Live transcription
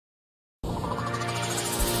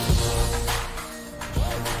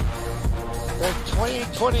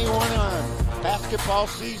2021 basketball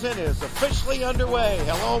season is officially underway.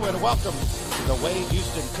 Hello and welcome to the Wade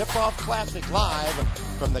Houston Tip-Off Classic live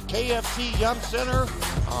from the KFC Yum Center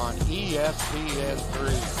on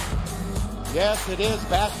ESPN3. Yes, it is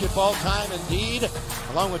basketball time indeed.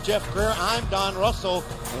 Along with Jeff Greer, I'm Don Russell,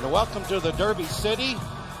 and welcome to the Derby City.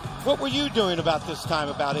 What were you doing about this time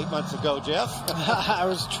about 8 months ago, Jeff? I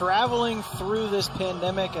was traveling through this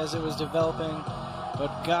pandemic as it was developing.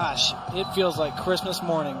 But gosh, it feels like Christmas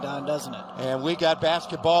morning, Don, doesn't it? And we got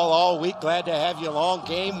basketball all week. Glad to have you along.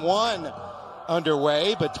 Game one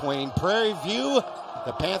underway between Prairie View,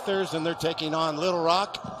 the Panthers, and they're taking on Little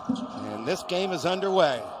Rock. And this game is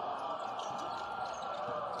underway.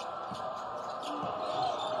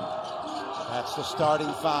 That's the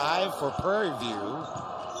starting five for Prairie View.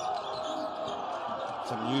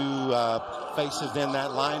 Some new faces in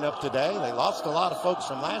that lineup today. They lost a lot of folks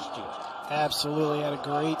from last year. Absolutely, had a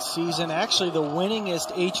great season. Actually, the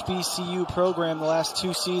winningest HBCU program the last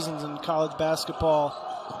 2 seasons in college basketball.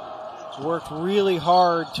 Worked really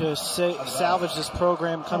hard to salvage this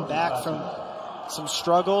program, come back from some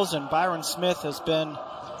struggles, and Byron Smith has been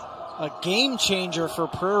a game changer for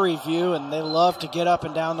Prairie View, and they love to get up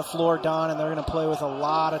and down the floor, Don, and they're going to play with a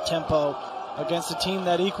lot of tempo against a team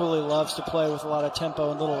that equally loves to play with a lot of tempo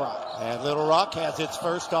in Little Rock. And Little Rock has its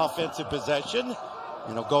first offensive possession.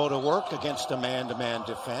 Go to work against a man-to-man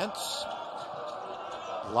defense.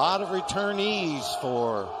 A lot of returnees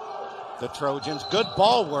for the Trojans. Good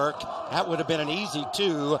ball work. That would have been an easy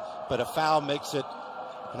 2, but a foul makes it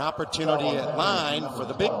an opportunity at line for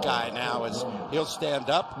the big guy now as he'll stand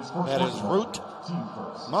up. That is Root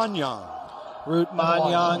Manyang. Root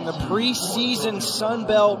Manyang, the preseason Sun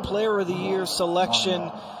Belt Player of the Year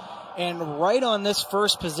selection. And right on this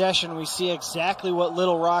first possession, we see exactly what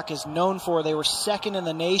Little Rock is known for. They were second in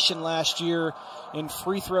the nation last year in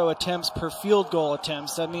free throw attempts per field goal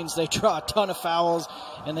attempts. That means they draw a ton of fouls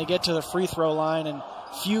and they get to the free throw line. And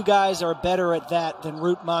few guys are better at that than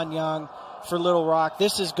Root Manyang for Little Rock.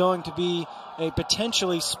 This is going to be a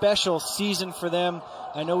potentially special season for them.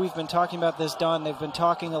 I know we've been talking about this, Don. They've been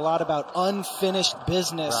talking a lot about unfinished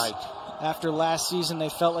business. Right. After last season, they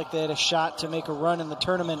felt like they had a shot to make a run in the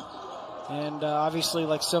tournament. And obviously,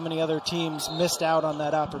 like so many other teams, missed out on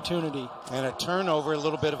that opportunity. And a turnover, a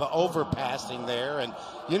little bit of an overpassing there. And,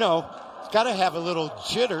 it's got to have a little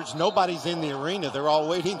jitters. Nobody's in the arena. They're all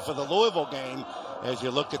waiting for the Louisville game as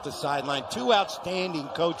you look at the sideline. 2 outstanding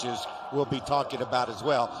coaches we'll be talking about as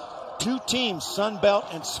well. 2 teams, Sun Belt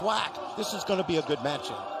and SWAC. This is going to be a good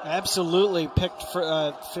matchup. Absolutely.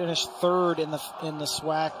 Finished third in the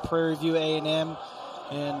SWAC, Prairie View A&M.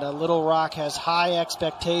 And Little Rock has high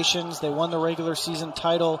expectations. They won the regular season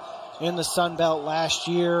title in the Sun Belt last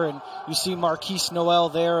year. And you see Marquise Noel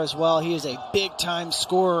there as well. He is a big-time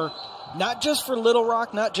scorer, not just for Little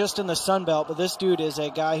Rock, not just in the Sun Belt, but this dude is a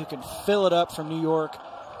guy who can fill it up from New York.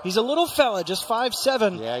 He's a little fella, just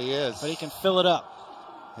 5'7". Yeah, he is. But he can fill it up.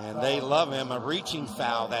 And they love him. A reaching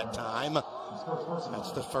foul that time.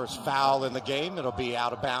 That's the first foul in the game. It'll be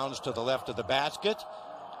out of bounds to the left of the basket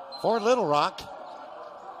for Little Rock.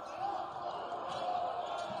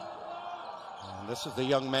 This is the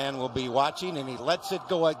young man we'll be watching, and he lets it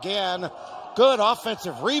go again. Good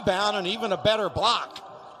offensive rebound and even a better block.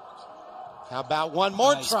 How about one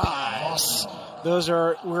more try? Pass.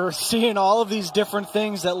 We're seeing all of these different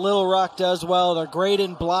things that Little Rock does well. They're great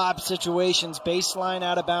in blob situations, baseline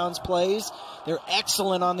out of bounds plays. They're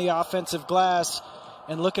excellent on the offensive glass.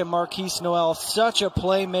 And look at Marquise Noel, such a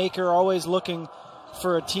playmaker, always looking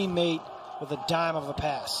for a teammate with a dime of a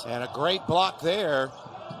pass. And a great block there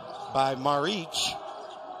by Marich.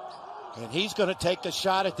 And he's going to take a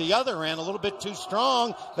shot at the other end, a little bit too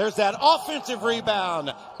strong. There's that offensive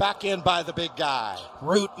rebound, back in by the big guy.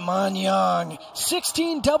 Root Manyang,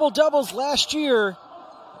 16 double-doubles last year.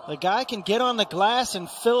 The guy can get on the glass and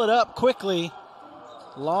fill it up quickly.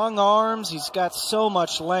 Long arms, he's got so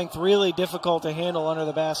much length, really difficult to handle under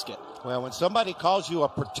the basket. Well, when somebody calls you a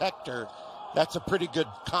protector, that's a pretty good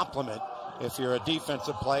compliment. If you're a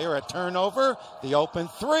defensive player. A turnover, the open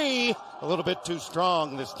 3, a little bit too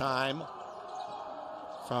strong this time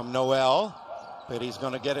from Noel, but he's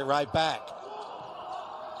going to get it right back.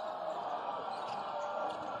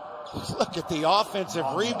 Look at the offensive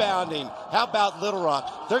rebounding. How about Little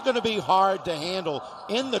Rock? They're going to be hard to handle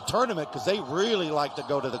in the tournament because they really like to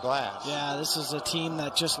go to the glass. Yeah, this is a team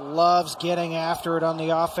that just loves getting after it on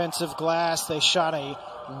the offensive glass. They shot a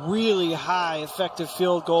really high effective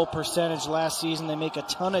field goal percentage last season. They make a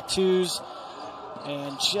ton of 2s,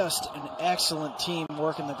 and just an excellent team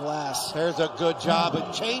working the glass. There's a good job.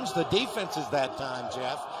 It changed the defenses that time,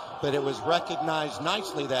 Jeff, but it was recognized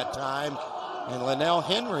nicely that time And Linnell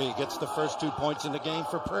Henry gets the first 2 points in the game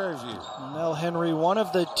for Prairie View. Linnell Henry, one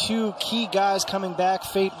of the two key guys coming back.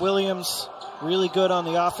 Fate Williams, really good on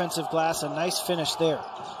the offensive glass. A nice finish there.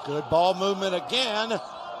 Good ball movement again.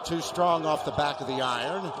 Too strong off the back of the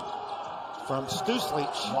iron from Stuslich.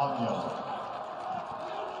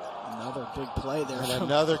 Another big play there. And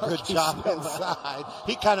another good job inside.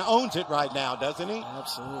 He kind of owns it right now, doesn't he?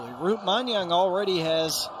 Absolutely. Root Manyang already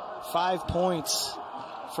has 5 points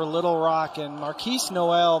for Little Rock. And Marquise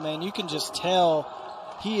Noel, man, you can just tell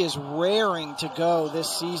he is raring to go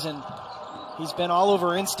this season. He's been all over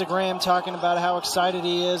Instagram talking about how excited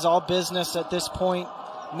he is. All business at this point.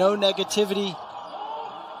 No negativity.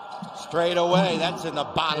 Straight away. That's in the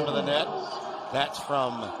bottom of the net. That's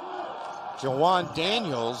from Jawan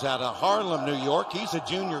Daniels out of Harlem, New York. He's a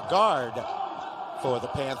junior guard for the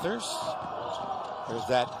Panthers. There's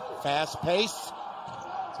that fast pace.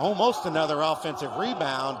 Almost another offensive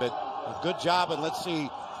rebound, but a good job. And let's see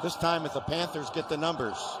this time if the Panthers get the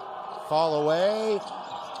numbers. Fall away.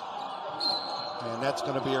 And that's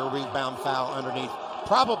going to be a rebound foul underneath.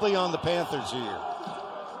 Probably on the Panthers here.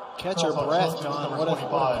 Catch your breath, John. What a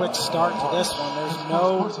quick start to this one. There's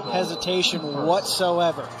no hesitation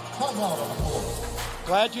whatsoever.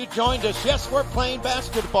 Glad you joined us. Yes, we're playing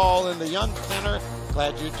basketball in the Young Center.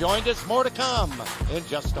 Glad you joined us. More to come in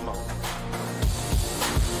just a moment.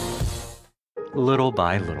 Little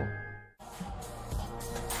by little.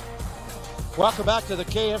 Welcome back to the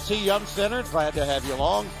KFC Young Center. Glad to have you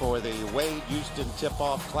along for the Wade Houston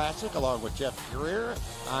Tip-Off Classic along with Jeff Greer.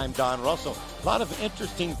 I'm Don Russell. A lot of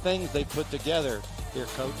interesting things they put together here,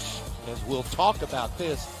 Coach, as we'll talk about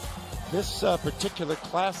this. This particular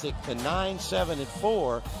classic, the 9, 7, and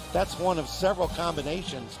 4, that's one of several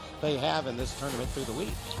combinations they have in this tournament through the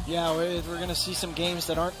week. Yeah, we're going to see some games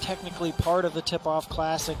that aren't technically part of the Tip-Off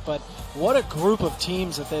Classic, but what a group of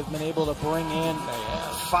teams that they've been able to bring in.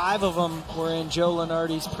 5 of them were in Joe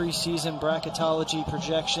Lenardi's preseason bracketology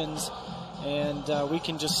projections, and we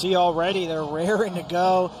can just see already they're raring to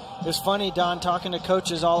go. It was funny, Don, talking to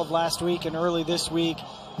coaches all of last week and early this week.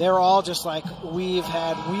 They're all just like, we've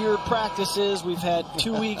had weird practices. We've had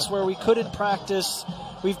 2 weeks where we couldn't practice.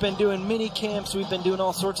 We've been doing mini camps. We've been doing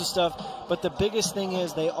all sorts of stuff. But the biggest thing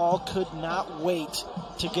is they all could not wait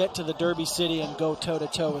to get to the Derby City and go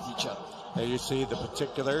toe-to-toe with each other. There you see the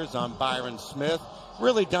particulars on Byron Smith.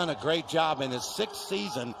 Really done a great job in his 6th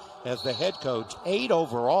season as the head coach. 8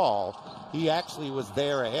 overall. He actually was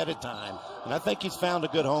there ahead of time. And I think he's found a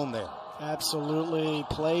good home there. Absolutely.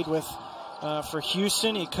 Played with... for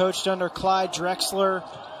Houston, he coached under Clyde Drexler.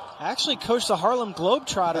 Actually coached the Harlem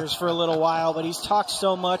Globetrotters for a little while, but he's talked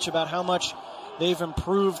so much about how much they've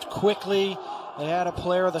improved quickly. They had a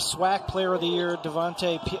player, the SWAC Player of the Year,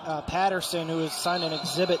 Devontae Patterson, who has signed an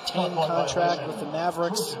Exhibit 10 contract with the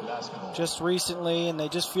Mavericks just recently, and they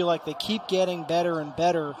just feel like they keep getting better and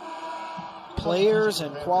better. Players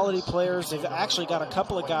and quality players. They've actually got a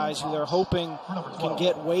couple of guys who they're hoping can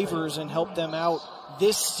get waivers and help them out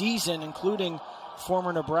this season, including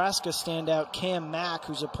former Nebraska standout Cam Mack,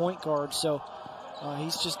 who's a point guard. So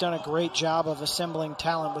he's just done a great job of assembling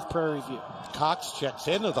talent with Prairie View. Cox checks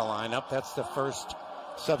into the lineup. That's the first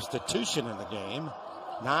substitution in the game.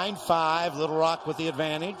 9-5, Little Rock with the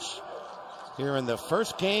advantage here in the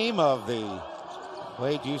first game of the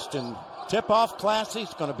Wade Houston Tip-Off Classic.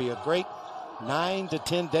 It's going to be a great 9 to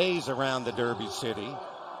 10 days around the Derby City.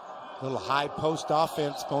 Little high post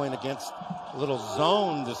offense going against a little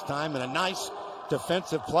zone this time, and a nice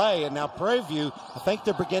defensive play. And now Prairie View, I think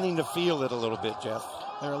they're beginning to feel it a little bit, Jeff.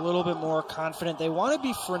 They're a little bit more confident. They want to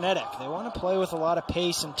be frenetic. They want to play with a lot of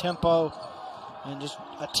pace and tempo and just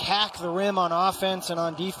attack the rim on offense, and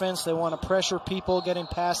on defense they want to pressure people, get in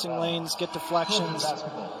passing lanes, get deflections.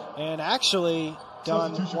 And actually,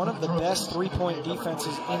 Don, one of the best three-point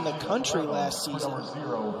defenses in the country last season.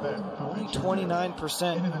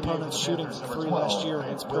 29% opponents shooting from 3 last year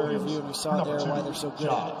against Prairie View, and we saw there why they're so good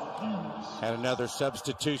at it. Had another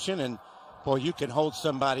substitution, and boy, you can hold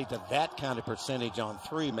somebody to that kind of percentage on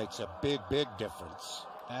 3 makes a big, big difference.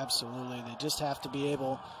 Absolutely. They just have to be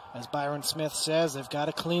able, as Byron Smith says, they've got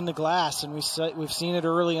to clean the glass, and we've seen it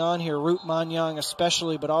early on here. Root Manyang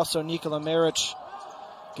especially, but also Nikola Maric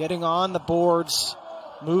getting on the boards,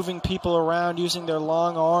 moving people around, using their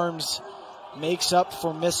long arms, makes up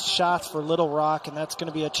for missed shots for Little Rock, and that's going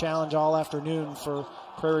to be a challenge all afternoon for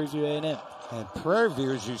Prairie View A&M. And Prairie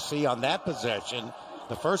View, as you see on that possession,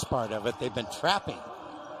 the first part of it, they've been trapping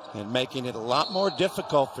and making it a lot more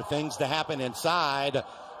difficult for things to happen inside.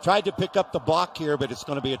 Tried to pick up the block here, but it's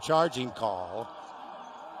going to be a charging call.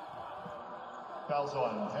 Fouls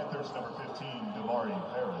on Panthers number 15, Damari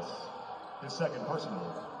Harris. His second personal,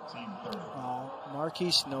 team third.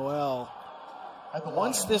 Marquise Noel.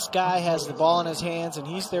 Once this guy has the ball in his hands and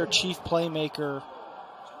he's their chief playmaker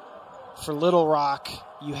for Little Rock,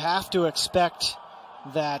 you have to expect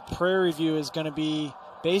that Prairie View is going to be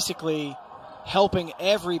basically helping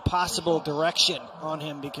every possible direction on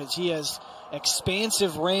him because he has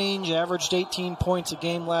expansive range, averaged 18 points a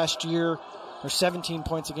game last year, or 17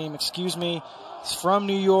 points a game, excuse me. He's from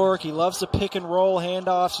New York. He loves the pick and roll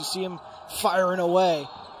handoffs. You see him firing away.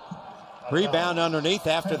 Rebound underneath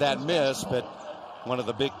after that miss, but one of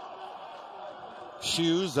the big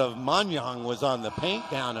shoes of Manyang was on the paint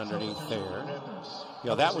down underneath there.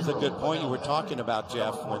 You know, that was a good point you were talking about,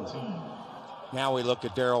 Jeff, when now we look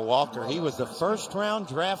at Darrell Walker. He was the first-round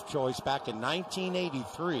draft choice back in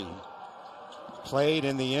 1983. Played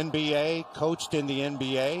in the NBA, coached in the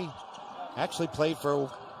NBA, actually played for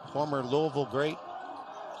former Louisville great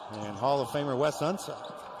and Hall of Famer Wes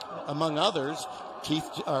Unseld, among others.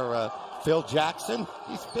 Phil Jackson.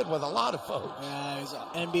 He's been with a lot of folks. Yeah, he's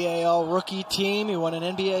an NBA all-rookie team. He won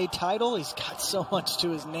an NBA title. He's got so much to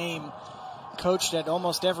his name. Coached at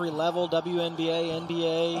almost every level, WNBA,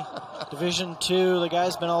 NBA, Division II. The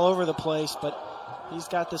guy's been all over the place, but he's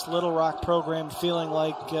got this Little Rock program feeling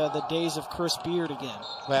like the days of Chris Beard again.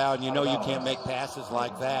 Well, and you know you can't make passes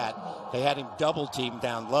like that. They had him double-teamed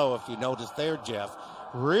down low, if you noticed there, Jeff.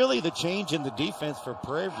 Really the change in the defense for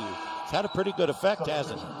Prairie View. It's had a pretty good effect,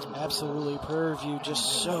 hasn't it? Absolutely. Prairie View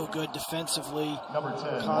just so good defensively.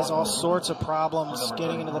 Cause all sorts of problems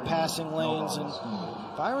getting into the passing lanes. And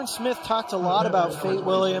Byron Smith talked a lot about Fate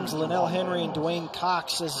Williams, Linnell Henry, and Dwayne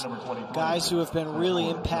Cox as guys who have been really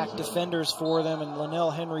impact defenders for them. And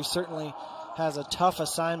Linnell Henry certainly has a tough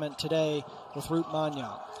assignment today with Root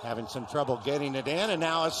Manyang. Having some trouble getting it in, and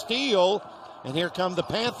now a steal. And here come the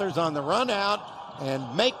Panthers on the run out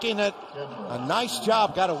and making it a nice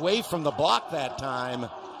job. Got away from the block that time.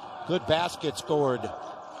 Good basket scored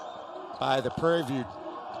by the Prairie View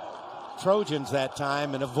Trojans that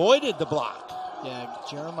time and avoided the block. Yeah,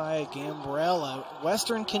 Jeremiah Gambrell, a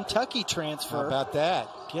Western Kentucky transfer. How about that?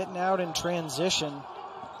 Getting out in transition.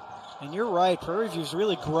 And you're right, Prairie View's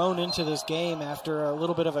really grown into this game after a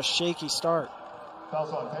little bit of a shaky start.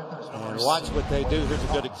 And watch what they do. Here's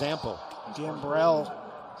a good example. Gambrell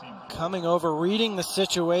coming over, reading the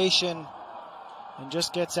situation, and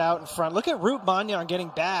just gets out in front. Look at Root Manyang getting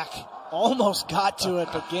back. Almost got to it,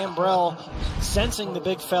 but Gambrell, sensing the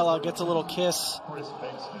big fella, gets a little kiss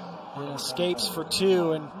and escapes for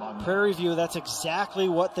two. And Prairie View, that's exactly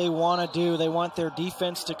what they want to do. They want their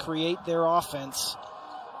defense to create their offense.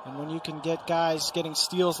 And when you can get guys getting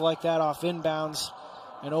steals like that off inbounds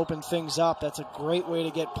and open things up, that's a great way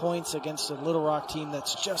to get points against a Little Rock team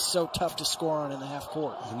that's just so tough to score on in the half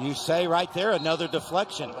court. And you say right there, another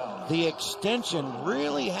deflection. The extension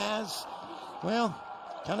really has, well,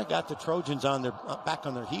 kind of got the Trojans on their back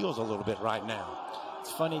on their heels a little bit right now.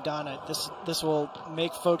 It's funny, Donna, this will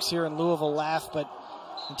make folks here in Louisville laugh, but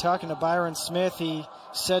in talking to Byron Smith, he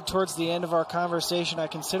said towards the end of our conversation, I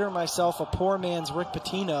consider myself a poor man's Rick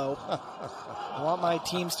Pitino. I want my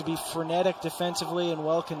teams to be frenetic defensively and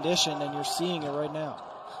well-conditioned, and you're seeing it right now.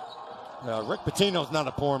 Rick Pitino's not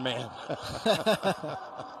a poor man.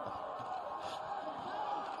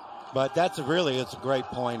 But it's a great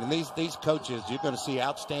point. And these coaches, you're going to see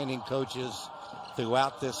outstanding coaches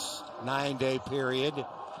throughout this 9-day period.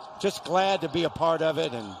 Just glad to be a part of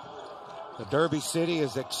it. And the Derby City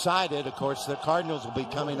is excited. Of course, the Cardinals will be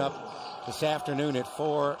coming up this afternoon at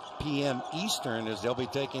 4 p.m. Eastern as they'll be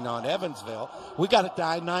taking on Evansville. We got a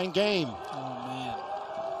tie-9 game. Oh,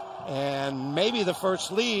 man. And maybe the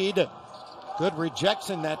first lead. Good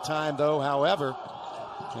rejection that time, though, however.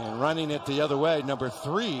 And running it the other way, number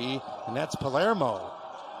 3, and that's Palermo.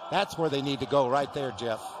 That's where they need to go right there,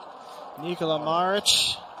 Jeff. Nikola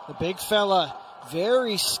Maric, the big fella,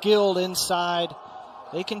 very skilled inside.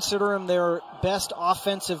 They consider him their best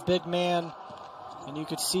offensive big man. And you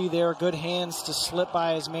could see there, good hands to slip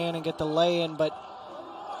by his man and get the lay-in. But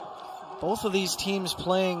both of these teams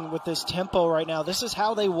playing with this tempo right now, this is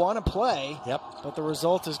how they want to play. Yep. But the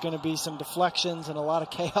result is going to be some deflections and a lot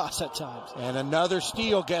of chaos at times. And another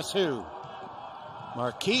steal, guess who?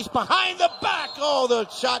 Marquise behind the back. Oh, the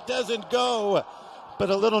shot doesn't go.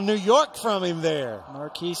 But a little New York from him there.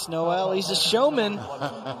 Marquise Noel, he's a showman.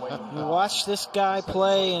 You watch this guy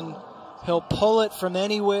play, and he'll pull it from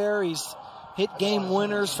anywhere. He's hit game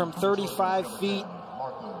winners from 35 feet.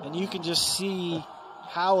 And you can just see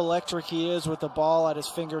how electric he is with the ball at his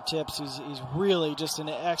fingertips. He's really just an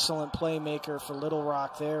excellent playmaker for Little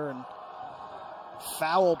Rock there. And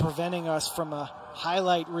foul preventing us from a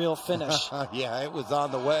highlight reel finish. Yeah, it was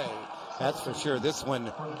on the way. That's for sure. This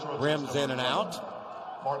one rims in and out.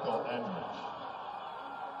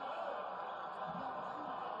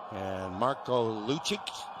 And Marko Lucic,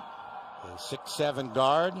 a 6'7"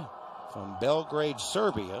 guard from Belgrade,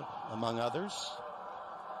 Serbia, among others.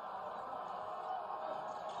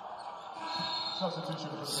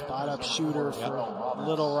 Spot up shooter for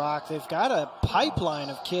Little Rock. They've got a pipeline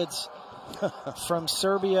of kids from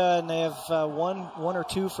Serbia, and they have one or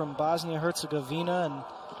two from Bosnia-Herzegovina,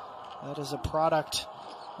 and that is a product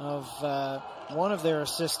of one of their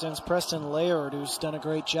assistants, Preston Laird, who's done a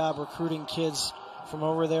great job recruiting kids from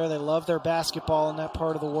over there. They love their basketball in that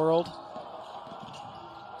part of the world.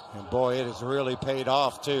 And boy, it has really paid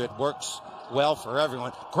off too. It works well for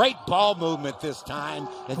everyone. Great ball movement this time,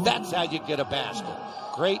 and that's how you get a basket.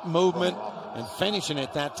 Great movement, and finishing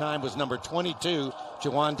it that time was number 22,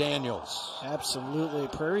 Jawan Daniels. Absolutely.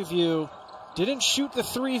 Prairie View didn't shoot the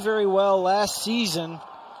three very well last season,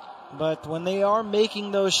 but when they are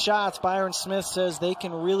making those shots, Byron Smith says they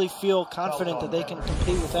can really feel confident that they can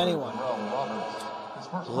compete with anyone.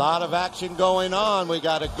 A lot of action going on. We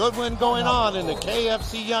got a good one going on in the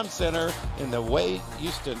KFC Yum Center in the Wade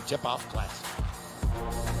Houston Tip-Off Classic.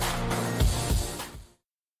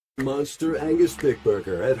 Monster Angus Thick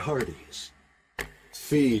Burger at Hardee's.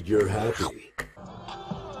 Feed your happy.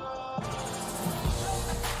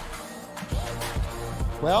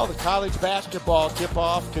 Well, the college basketball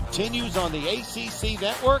tip-off continues on the ACC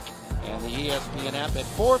network and the ESPN app at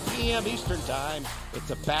 4 p.m. Eastern Time. It's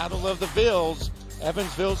a battle of the Vills.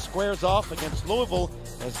 Evansville squares off against Louisville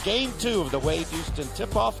as Game 2 of the Wade Houston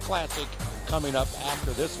Tip-Off Classic coming up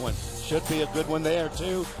after this one. Should be a good one there,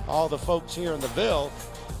 too. All the folks here in the Ville.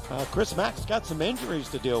 Chris Mack's got some injuries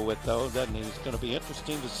to deal with, though, doesn't he? It's going to be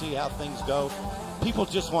interesting to see how things go. People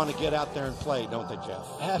just want to get out there and play, don't they, Jeff?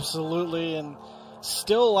 Absolutely, and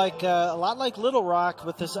still like a lot like Little Rock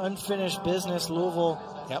with this unfinished business. Louisville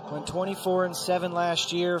went 24-7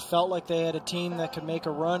 last year, felt like they had a team that could make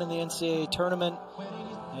a run in the NCAA tournament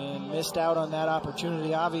and missed out on that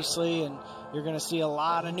opportunity, obviously. And you're going to see a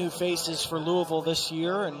lot of new faces for Louisville this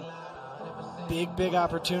year, and big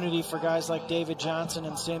opportunity for guys like David Johnson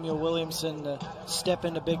and Samuel Williamson to step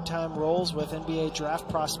into big-time roles with NBA draft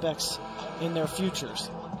prospects in their futures.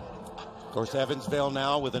 Of course, Evansville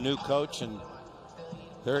now with a new coach, and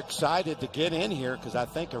they're excited to get in here because I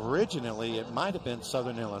think originally it might have been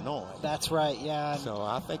Southern Illinois. That's right, yeah. So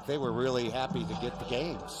I think they were really happy to get the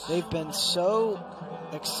games. They've been so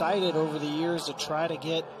excited over the years to try to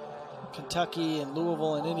get Kentucky and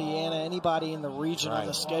Louisville and Indiana, anybody in the region on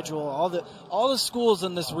the schedule. All the schools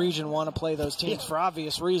in this region want to play those teams for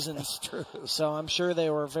obvious reasons. That's true. So I'm sure they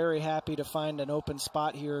were very happy to find an open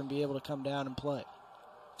spot here and be able to come down and play.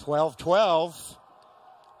 12-12.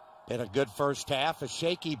 Been a good first half, a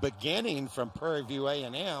shaky beginning from Prairie View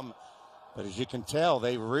A&M, but as you can tell,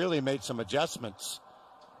 they really made some adjustments,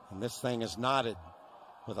 and this thing is knotted.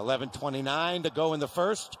 With 11:29 to go in the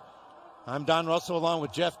first, I'm Don Russell along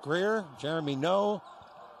with Jeff Greer, Jeremy Noe,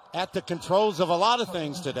 at the controls of a lot of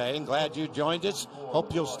things today, and glad you joined us.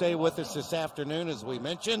 Hope you'll stay with us this afternoon. As we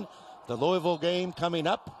mentioned, the Louisville game coming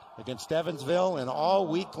up against Evansville, and all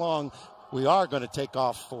week long we are going to take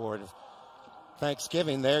off for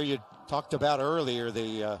Thanksgiving. There you talked about earlier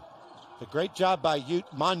the great job by Ute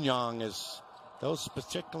Manyong, as those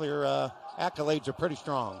particular accolades are pretty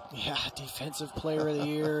strong. Yeah, defensive player of the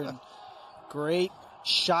year and great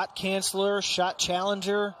shot canceller, shot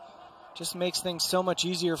challenger. Just makes things so much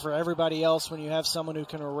easier for everybody else when you have someone who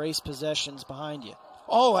can erase possessions behind you.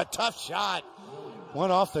 Oh, a tough shot. One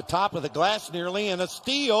off the top of the glass nearly, and a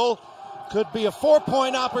steal. Could be a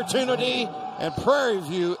 4-point opportunity, and Prairie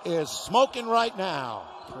View is smoking right now.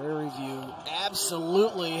 Prairie View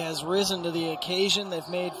absolutely has risen to the occasion. They've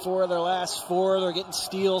made 4 of their last 4. They're getting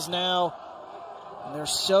steals now, and they're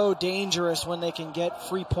so dangerous when they can get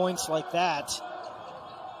free points like that.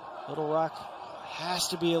 Little Rock has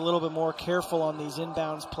to be a little bit more careful on these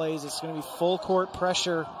inbounds plays. It's going to be full court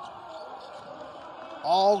pressure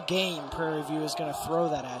all game. Prairie View is going to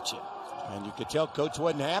throw that at you. And you could tell Coach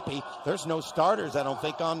wasn't happy. There's no starters, I don't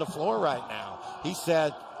think, on the floor right now. He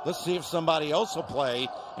said, let's see if somebody else will play.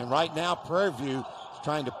 And right now, Prairie View is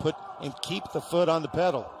trying to put and keep the foot on the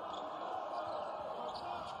pedal.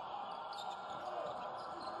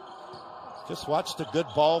 Just watch the good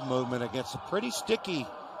ball movement against a pretty sticky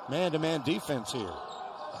man-to-man defense here.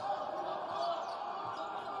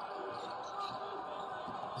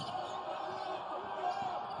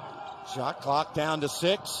 Shot clock down to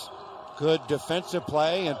 6. Good defensive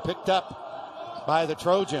play and picked up by the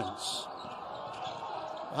Trojans.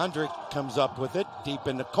 Undrick comes up with it deep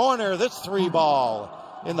in the corner. This 3 ball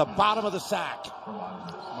in the bottom of the sack.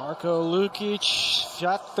 Marko Lukic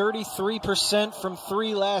shot 33% from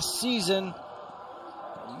 3 last season.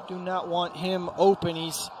 You do not want him open.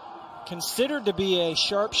 He's considered to be a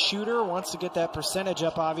sharp shooter, wants to get that percentage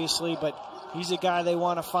up, obviously, but he's a guy they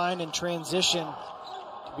want to find in transition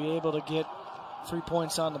to be able to get 3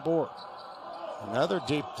 points on the board. Another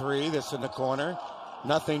deep three, this in the corner.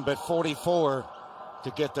 Nothing but 44 to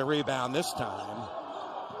get the rebound this time.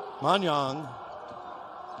 Manyang.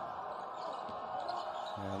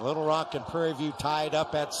 And Little Rock and Prairie View tied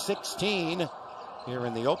up at 16 here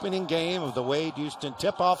in the opening game of the Wade Houston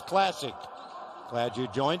Tip-Off Classic. Glad you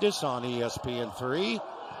joined us on ESPN3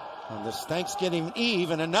 on this Thanksgiving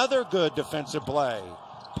Eve, and another good defensive play.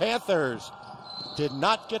 Panthers did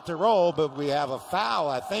not get to roll, but we have a foul,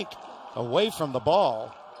 I think, away from the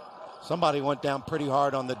ball. Somebody went down pretty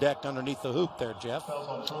hard on the deck underneath the hoop there, Jeff.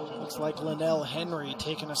 Looks like Linnell Henry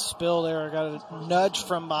taking a spill there. Got a nudge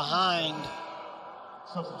from behind.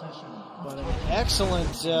 But an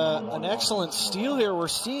excellent steal here. We're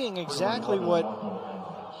seeing exactly what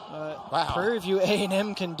Prairie View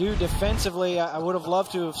A&M can do defensively. I would have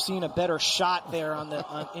loved to have seen a better shot there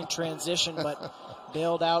in transition, but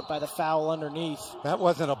bailed out by the foul underneath. That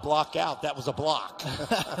wasn't a block out. That was a block.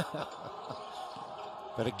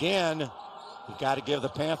 But again, you got to give the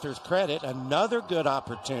Panthers credit. Another good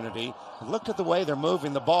opportunity. Look at the way they're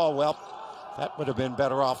moving the ball. Well, that would have been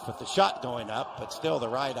better off with the shot going up, but still the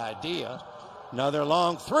right idea. Another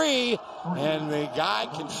long three, and the guy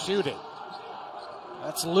can shoot it.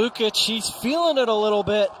 That's Lukic. He's feeling it a little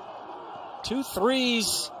bit. 2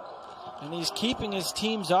 threes, and he's keeping his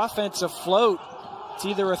team's offense afloat. It's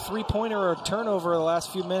either a three-pointer or a turnover the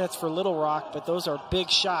last few minutes for Little Rock, but those are big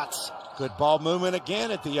shots. Good ball movement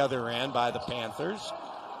again at the other end by the Panthers.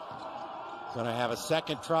 Going to have a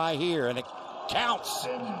second try here, and it counts.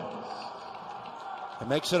 It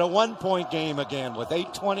makes it a 1-point game again with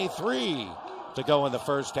 8:23 to go in the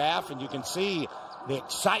first half, and you can see the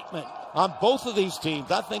excitement on both of these teams.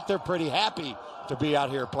 I think they're pretty happy to be out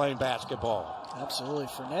here playing basketball. Absolutely.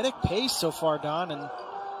 Frenetic pace so far, Don, and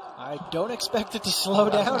I don't expect it to slow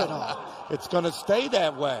down at all. It's going to stay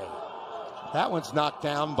that way. That one's knocked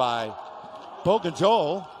down by Bogan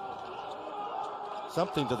Joel.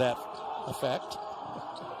 Something to that effect.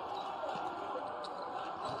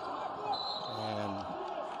 And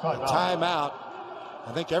a timeout.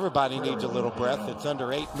 I think everybody needs a little breath. It's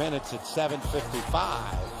under 8 minutes. It's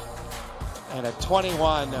 7:55. And a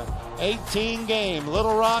 21-18 game.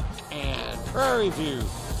 Little Rock and Prairie View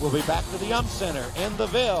will be back to the Center in the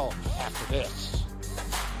Ville after this.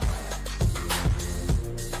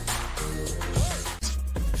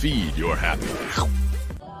 Feed your happiness.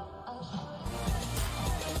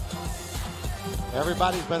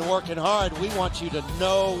 Everybody's been working hard. We want you to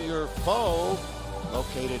know your foe.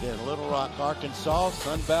 Located in Little Rock, Arkansas,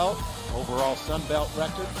 Sun Belt. Overall Sun Belt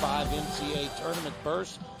record, 5 NCAA tournament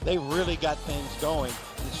berths. They really got things going.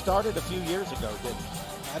 It started a few years ago, didn't it?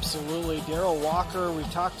 Absolutely. Darrell Walker, we've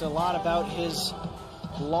talked a lot about his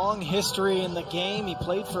long history in the game. He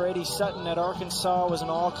played for Eddie Sutton at Arkansas, was an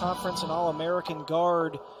all-conference and all-American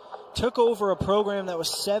guard. Took over a program that was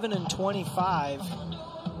 7-25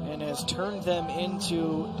 and has turned them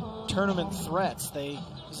into tournament threats. They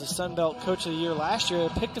was the Sun Belt Coach of the Year last year.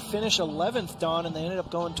 They picked to finish 11th, Don, and they ended up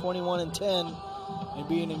going 21-10 and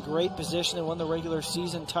being in great position. They won the regular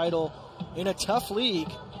season title in a tough league.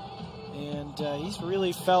 And he's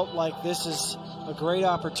really felt like this is a great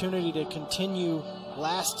opportunity to continue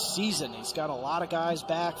last season. He's got a lot of guys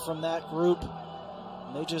back from that group.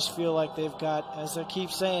 And they just feel like they've got, as they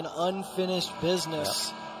keep saying, unfinished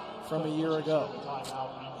business from a year ago.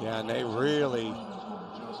 Yeah, and they really,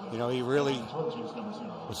 he really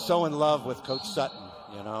was so in love with Coach Sutton,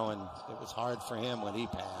 and it was hard for him when he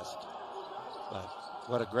passed. But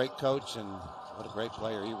what a great coach and what a great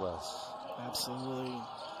player he was. Absolutely.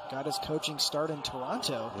 Got his coaching start in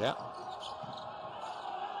Toronto. Yeah.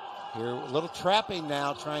 Here, a little trapping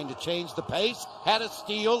now, trying to change the pace. Had a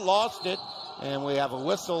steal, lost it, and we have a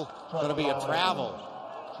whistle. Going to be a travel.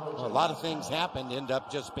 Well, a lot of things happened, end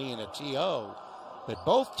up just being a TO. But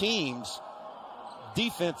both teams,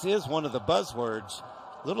 defense is one of the buzzwords.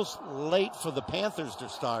 A little late for the Panthers to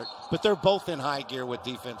start, but they're both in high gear with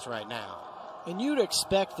defense right now. And you'd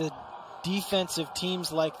expect the defensive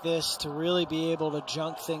teams like this to really be able to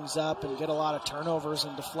junk things up and get a lot of turnovers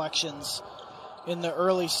and deflections in the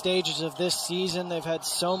early stages of this season. They've had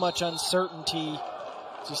so much uncertainty.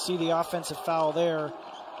 As you see the offensive foul there,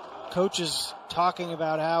 coaches talking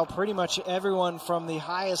about how pretty much everyone from the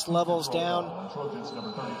highest levels down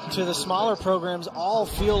to the smaller programs all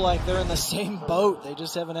feel like they're in the same boat. They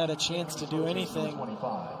just haven't had a chance to do anything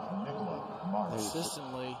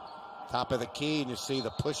consistently. Top of the key, and you see the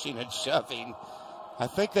pushing and shoving. I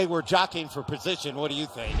think they were jockeying for position. What do you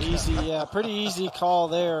think? Easy, yeah, pretty easy call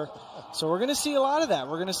there. So we're going to see a lot of that.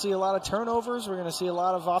 We're going to see a lot of turnovers. We're going to see a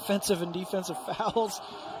lot of offensive and defensive fouls.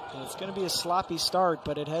 And it's going to be a sloppy start,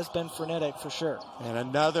 but it has been frenetic for sure. And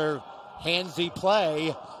another handsy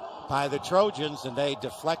play by the Trojans, and they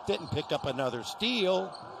deflect it and pick up another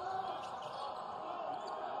steal.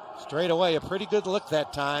 Straight away, a pretty good look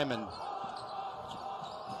that time, and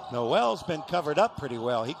Noel's been covered up pretty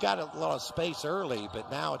well. He got a lot of space early,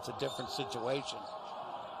 but now it's a different situation.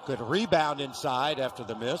 Good rebound inside after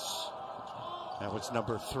the miss. That was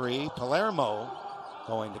number 3, Palermo,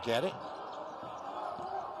 going to get it.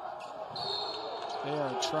 They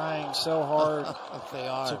are trying so hard they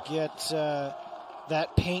are to get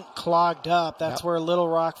that paint clogged up. That's where Little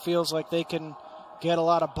Rock feels like they can get a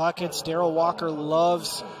lot of buckets. Darrell Walker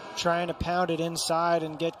loves trying to pound it inside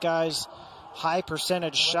and get guys high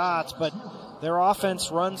percentage shots, but their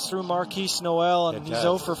offense runs through Marquise Noel, and he's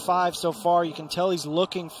 0 for 5 so far. You can tell he's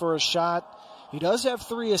looking for a shot. He does have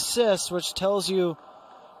 3 assists, which tells you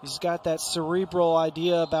he's got that cerebral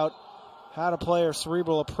idea about how to play, or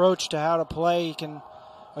cerebral approach to how to play. He can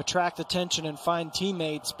attract attention and find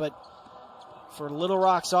teammates, but for Little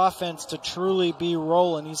Rock's offense to truly be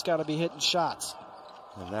rolling, he's got to be hitting shots.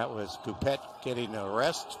 And that was Coupet getting a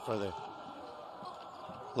rest for the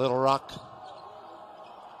Little Rock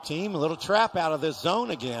team. A little trap out of this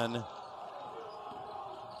zone again.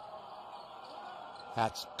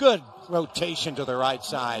 That's good rotation to the right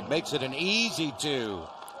side. Makes it an easy 2.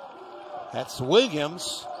 That's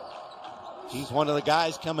Williams. He's one of the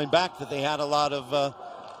guys coming back that they had a lot of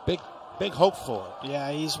big hope for.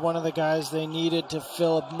 Yeah, he's one of the guys they needed to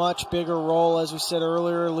fill a much bigger role, as we said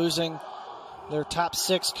earlier, losing their top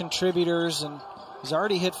 6 contributors, and he's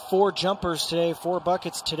already hit 4 jumpers today, 4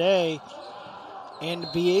 buckets today, and to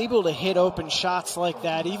be able to hit open shots like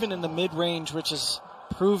that, even in the mid-range, which is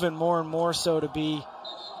proven more and more so to be,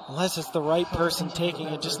 unless it's the right person taking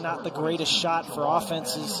it, just not the greatest shot for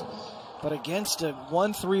offenses. But against a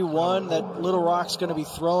 1-3-1 that Little Rock's going to be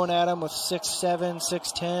throwing at him with 6'7",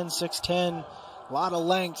 6'10", 6'10", a lot of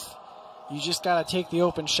length, you just got to take the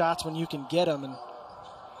open shots when you can get them, and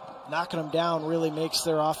knocking them down really makes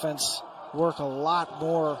their offense work a lot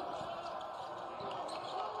more.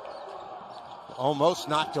 Almost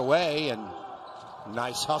knocked away, and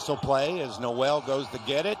nice hustle play as Noel goes to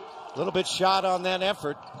get it. A little bit shot on that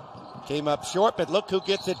effort. Came up short, but look who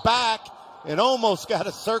gets it back and almost got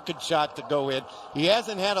a circuit shot to go in. He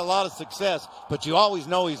hasn't had a lot of success, but you always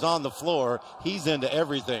know he's on the floor. He's into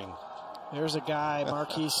everything. There's a guy,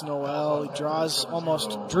 Marquise Noel. He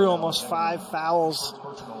drew almost 5 fouls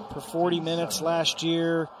per 40 minutes last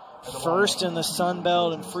year. First in the Sun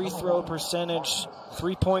Belt in free throw percentage,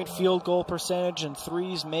 3-point field goal percentage, and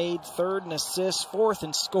threes made. Third in assists, 4th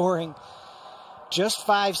in scoring. Just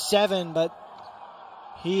 5'7", but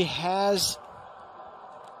he has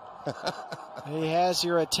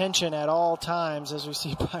your attention at all times, as we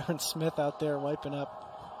see Byron Smith out there wiping up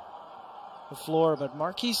the floor. But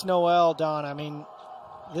Marquise Noel, Don, I mean,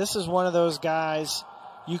 this is one of those guys,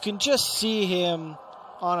 you can just see him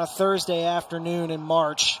on a Thursday afternoon in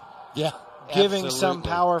March. Yeah, giving absolutely. some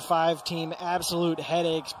Power 5 team absolute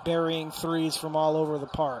headaches, burying threes from all over the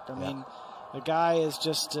park. I mean, the guy is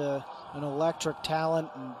just an electric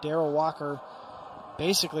talent, and Darrell Walker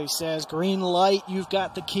basically says, green light, you've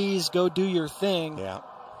got the keys, go do your thing. Yeah.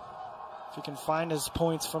 If you can find his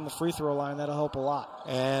points from the free throw line, that'll help a lot.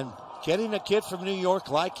 And getting a kid from New York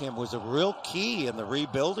like him was a real key in the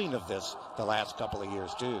rebuilding of this the last couple of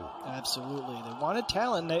years, too. Absolutely. They wanted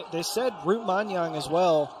talent. They said Root Manyang as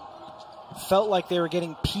well felt like they were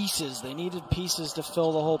getting pieces. They needed pieces to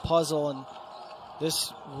fill the whole puzzle, and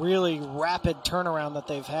this really rapid turnaround that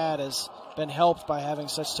they've had has been helped by having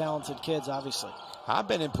such talented kids, obviously. I've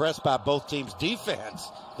been impressed by both teams' defense.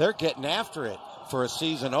 They're getting after it for a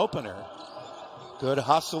season opener. Good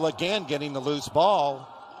hustle again, getting the loose ball.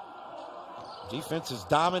 Defense has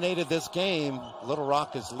dominated this game. Little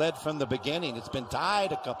Rock has led from the beginning. It's been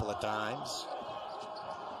tied a couple of times.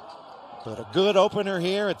 But a good opener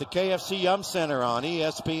here at the KFC Yum Center on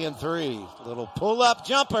ESPN3. Little pull-up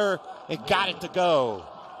jumper and got it to go.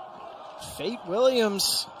 Fate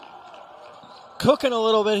Williams cooking a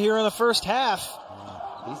little bit here in the first half.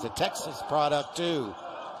 He's a Texas product, too.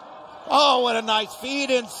 Oh, what a nice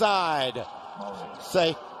feed inside.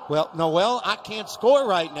 Say, well, Noel, I can't score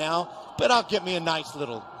right now, but I'll get me a nice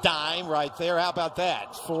little dime right there. How about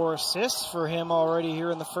that? 4 assists for him already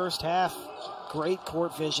here in the first half. Great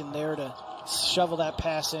court vision there to shovel that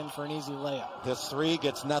pass in for an easy layup. This 3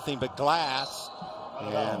 gets nothing but glass.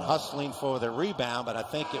 and hustling for the rebound, but I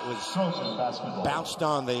think it was bounced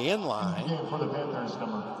on the inline.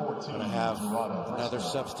 Going to have another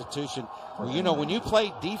substitution. Well, you know, when you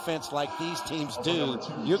play defense like these teams do,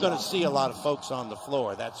 you're going to see a lot of folks on the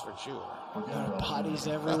floor, that's for sure. Bodies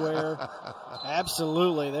everywhere.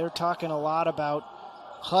 Absolutely. They're talking a lot about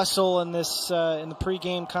hustle in this in the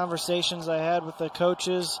pregame conversations I had with the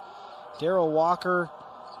coaches. Darryl Walker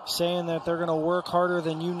saying that they're going to work harder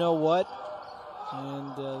than you know what.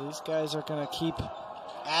 And these guys are going to keep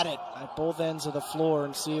at it at both ends of the floor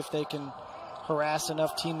and see if they can harass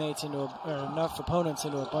enough teammates or enough opponents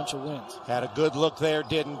into a bunch of wins. Had a good look there,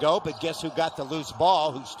 didn't go, but guess who got the loose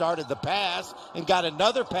ball, who started the pass and got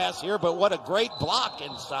another pass here, but what a great block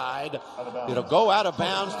inside. It'll go out of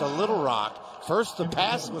bounds to Little Rock. First the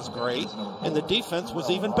pass was great, and the defense was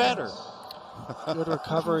even better. Good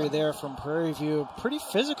recovery there from Prairie View. Pretty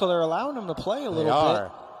physical. They're allowing them to play a little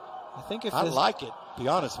bit. I think if I like it, be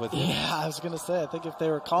honest with you. Yeah, I was going to say, I think if they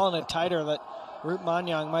were calling it tighter, that Root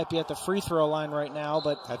Manyang might be at the free throw line right now,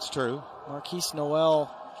 but that's true. Marquise Noel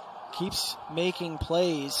keeps making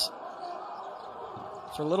plays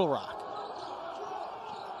for Little Rock.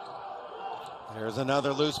 There's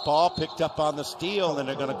another loose ball picked up on the steal, and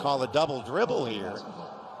they're going to call a double dribble here.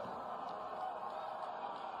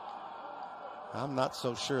 I'm not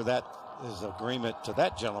so sure that is agreement to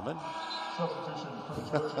that gentleman.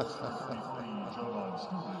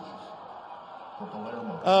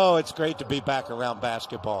 Oh, it's great to be back around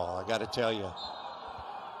basketball, I got to tell you.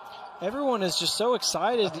 Everyone is just so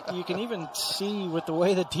excited. You can even see with the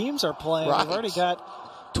way the teams are playing. Right. We've already got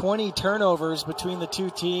 20 turnovers between the two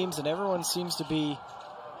teams, and everyone seems to be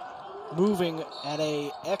moving at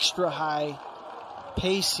a extra high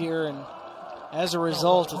pace here, and as a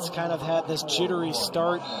result, it's kind of had this jittery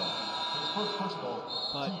start.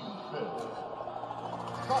 But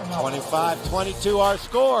 25-22 our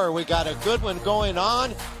score. We got a good one going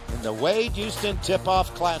on in the Wade Houston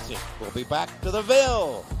Tip-Off Classic. We'll be back to the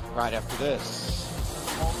Ville right after this.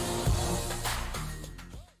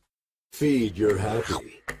 Feed your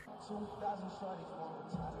happy.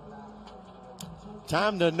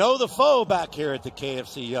 Time to know the foe back here at the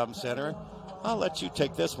KFC Yum Center. I'll let you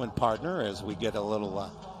take this one, partner, as we get a little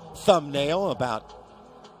thumbnail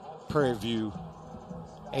about Prairie View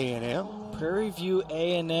A&M. Prairie View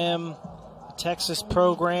A&M, Texas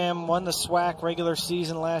program, won the SWAC regular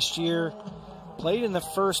season last year, played in the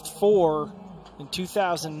first four in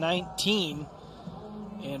 2019.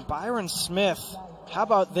 And Byron Smith, how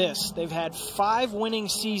about this? They've had 5 winning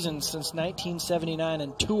seasons since 1979,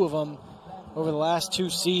 and 2 of them over the last 2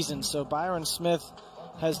 seasons. So Byron Smith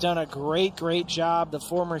has done a great job. The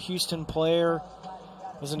former Houston player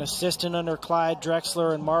was an assistant under Clyde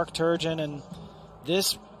Drexler and Mark Turgeon, and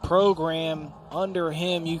this program under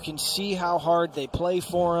him, you can see how hard they play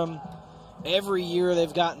for him. Every year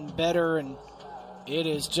they've gotten better, and it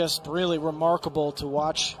is just really remarkable to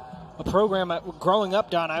watch a program. Growing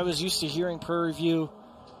up, Don, I was used to hearing Prairie View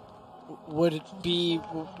would be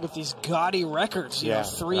with these gaudy records, you know,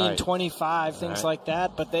 3-25, things like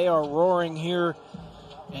that, but they are roaring here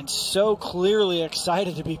and so clearly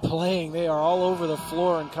excited to be playing. They are all over the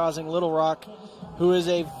floor and causing Little Rock, who is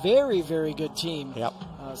a very good team,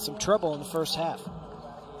 some trouble in the first half.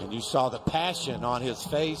 And you saw the passion on his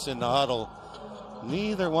face in the huddle.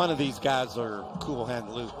 Neither one of these guys are cool hand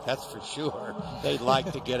Luke, that's for sure. They'd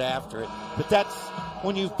like to get after it. But that's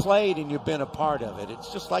when you've played and you've been a part of it.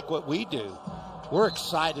 It's just like what we do. We're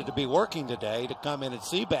excited to be working today to come in and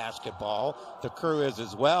see basketball. The crew is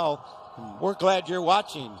as well. We're glad you're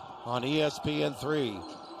watching on ESPN3.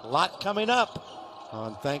 A lot coming up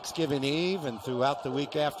on Thanksgiving Eve and throughout the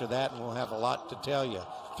week after that, and we'll have a lot to tell you.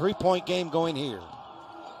 3-point game going here.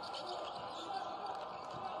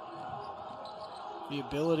 The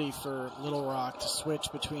ability for Little Rock to switch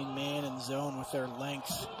between man and zone with their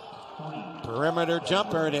length. Perimeter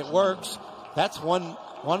jumper, and it works. That's one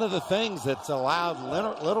of the things that's allowed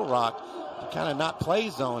Little Rock to kind of not play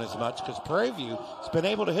zone as much, because Prairie View has been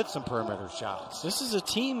able to hit some perimeter shots. This is a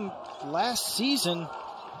team last season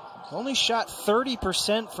only shot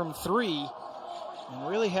 30% from 3 and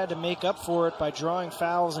really had to make up for it by drawing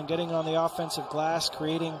fouls and getting on the offensive glass,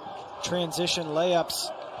 creating transition layups.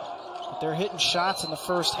 But they're hitting shots in the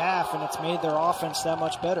first half, and it's made their offense that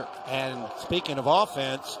much better. And speaking of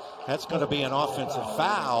offense, that's going to be an offensive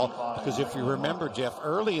foul, because if you remember, Jeff,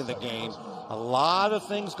 early in the game, a lot of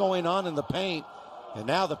things going on in the paint, and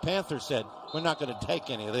now the Panthers said, we're not going to take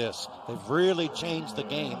any of this. They've really changed the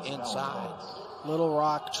game inside. Little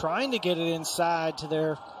Rock trying to get it inside to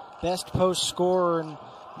their best post scorer, and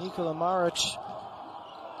Nikola Maric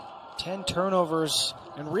 10 turnovers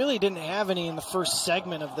and really didn't have any in the first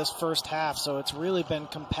segment of this first half, so it's really been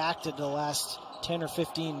compacted the last 10 or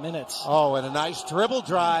 15 minutes. Oh, and a nice dribble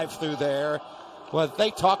drive through there. Well,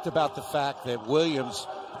 they talked about the fact that Williams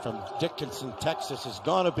from Dickinson, Texas, is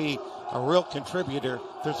going to be a real contributor.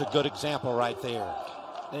 There's a good example right there.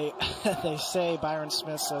 They say, Byron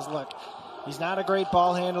Smith says, look, he's not a great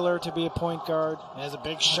ball handler to be a point guard. He has a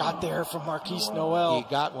big shot there from Marquise Noel. He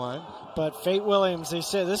got one. But Fate Williams, they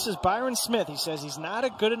said, this is Byron Smith. He says he's not a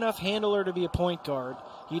good enough handler to be a point guard.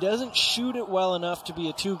 He doesn't shoot it well enough to be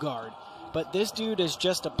a two guard. But this dude is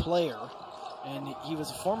just a player. And he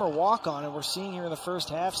was a former walk-on, and we're seeing here in the first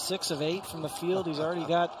half, 6 of 8 from the field. He's already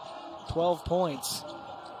got 12 points.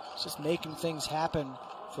 It's just making things happen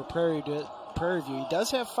for Prairie View. He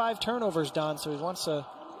does have 5 turnovers, Don, so he wants to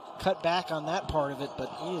cut back on that part of it,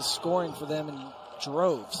 but he is scoring for them in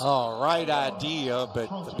droves. Oh, right idea, but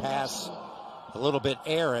the pass a little bit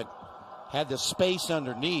errant. Had the space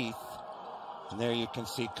underneath, and there you can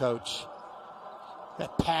see Coach.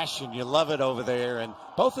 That passion, you love it over there, and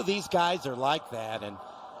both of these guys are like that, and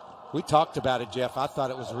we talked about it, Jeff. I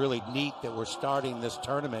thought it was really neat that we're starting this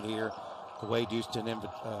tournament here, the Wade Houston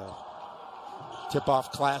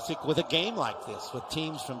Tip-Off Classic, with a game like this, with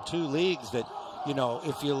teams from 2 leagues that, you know,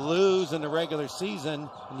 if you lose in the regular season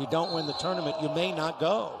and you don't win the tournament, you may not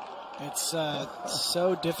go. It's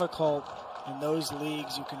so difficult in those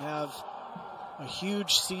leagues. You can have a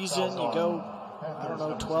huge season, you go, I don't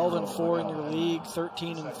know, 12-4 in your league,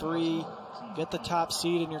 13-3, get the top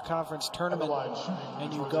seed in your conference tournament,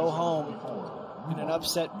 and you go home in an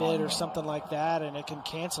upset bid or something like that, and it can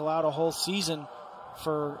cancel out a whole season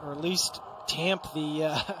or at least tamp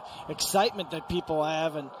the excitement that people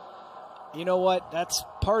have. And you know what? That's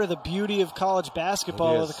part of the beauty of college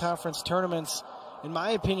basketball, of the conference tournaments. In my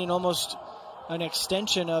opinion, almost an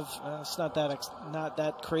extension of, it's not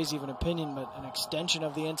that crazy of an opinion, but an extension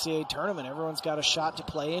of the NCAA tournament. Everyone's got a shot to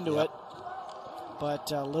play into it.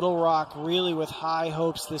 But Little Rock really with high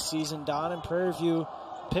hopes this season. Don and Prairie View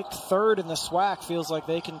picked 3rd in the SWAC. Feels like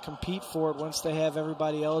they can compete for it once they have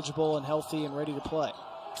everybody eligible and healthy and ready to play.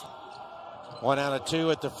 1 out of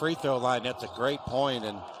 2 at the free throw line. That's a great point.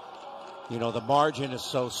 And, you know, the margin is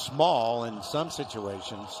so small in some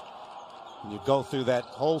situations. And you go through that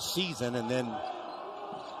whole season, and then,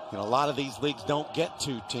 you know, a lot of these leagues don't get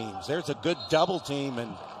 2 teams. There's a good double team,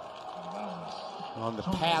 and on the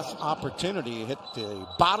pass opportunity, you hit the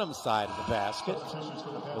bottom side of the basket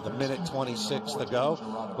with 1:26 to go.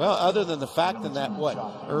 Well, other than the fact that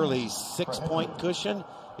early 6-point cushion,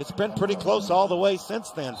 it's been pretty close all the way since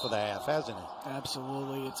then for the half, hasn't it?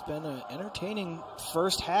 Absolutely. It's been an entertaining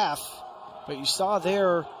first half, but you saw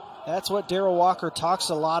there, that's what Darrell Walker talks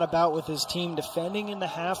a lot about with his team, defending in the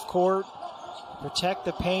half court, protect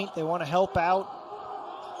the paint. They want to help out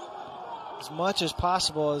as much as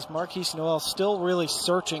possible, as Marquise Noel still really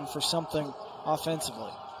searching for something offensively.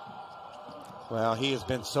 Well, he has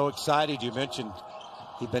been so excited. You mentioned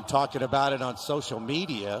he'd been talking about it on social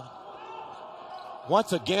media.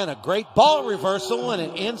 Once again, a great ball reversal, and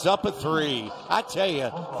it ends up a 3. I tell you,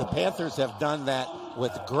 the Panthers have done that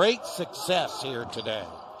with great success here today.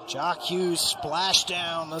 Jock Hughes splashed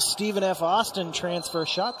down the Stephen F. Austin transfer.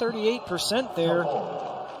 Shot 38% there.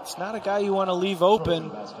 It's not a guy you want to leave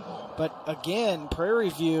open. But again, Prairie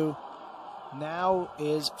View now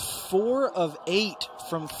is 4 of 8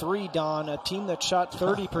 from 3, Don. A team that shot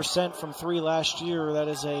 30% from 3 last year. That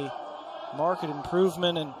is a marked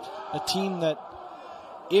improvement, and a team that,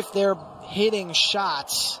 if they're hitting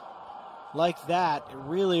shots like that, it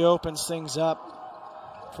really opens things up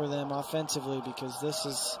for them offensively, because this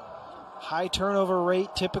is high turnover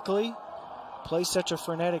rate typically, play such a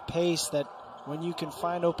frenetic pace that when you can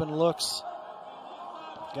find open looks,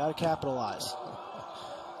 you got to capitalize.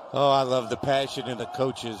 Oh, I love the passion in the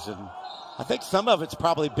coaches, and I think some of it's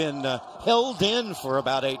probably been held in for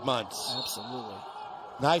about 8 months. Absolutely.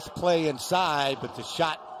 Nice play inside, but the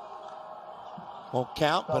shot won't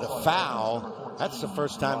count, but a foul. That's the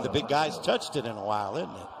first time the big guy's touched it in a while, isn't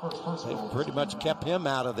it? They've pretty much kept him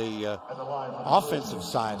out of the offensive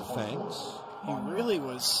side of things. He really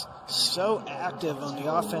was so active on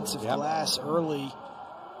the offensive glass early.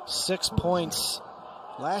 6 points.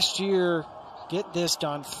 Last year, get this,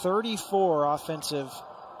 Don, 34 offensive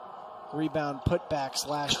rebound putbacks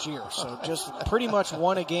last year. So just pretty much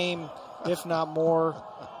won a game, if not more.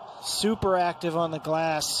 Super active on the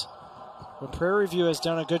glass. But Prairie View has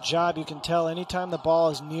done a good job. You can tell anytime the ball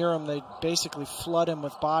is near him, they basically flood him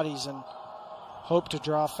with bodies and hope to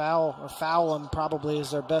draw foul, or foul him probably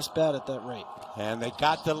is their best bet at that rate. And they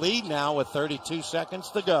got the lead now with 32 seconds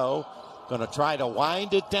to go. Going to try to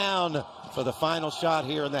wind it down for the final shot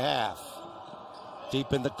here in the half.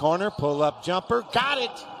 Deep in the corner, pull-up jumper, got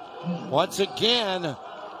it! Once again,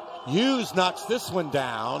 Hughes knocks this one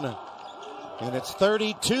down, and it's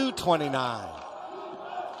 32-29.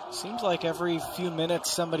 Seems like every few minutes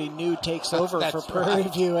somebody new takes over for Prairie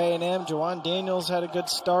right. View A&M. Jawan Daniels had a good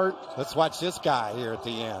start. Let's watch this guy here at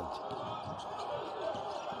the end.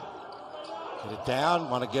 Get it down,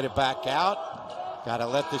 want to get it back out. Got to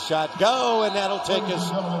let the shot go, and that'll take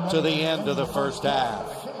us to the end of the first half.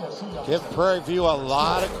 Give Prairie View a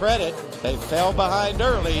lot of credit. They fell behind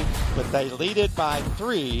early, but they lead it by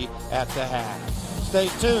 3 at the half. Stay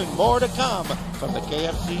tuned, more to come from the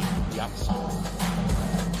KFC Young Center.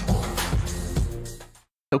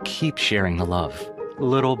 So keep sharing the love,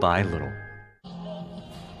 little by little.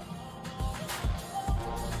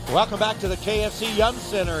 Welcome back to the KFC Young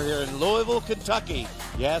Center here in Louisville, Kentucky.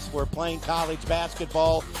 Yes, we're playing college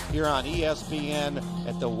basketball here on ESPN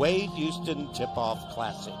at the Wade Houston Tip-Off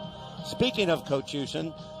Classic. Speaking of Coach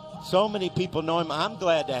Houston, so many people know him. I'm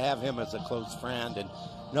glad to have him as a close friend and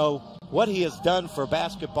know what he has done for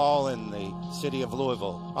basketball in the city of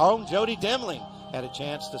Louisville. Our own Jody Demling had a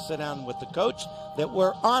chance to sit down with the coach that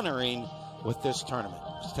we're honoring with this tournament.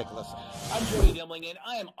 Let's take a listen. I'm Jody Demling, and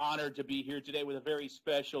I am honored to be here today with a very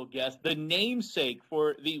special guest, the namesake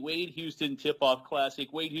for the Wade Houston Tip-Off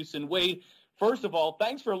Classic. Wade Houston. Wade, first of all,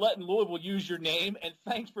 thanks for letting Louisville use your name, and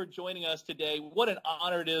thanks for joining us today. What an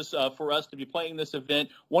honor it is for us to be playing this event,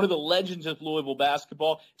 one of the legends of Louisville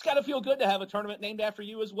basketball. It's got to feel good to have a tournament named after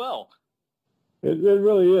you as well. It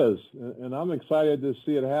really is, and I'm excited to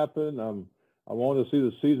see it happen. I want to see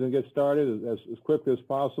the season get started as quickly as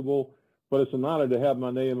possible, but it's an honor to have my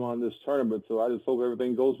name on this tournament, so I just hope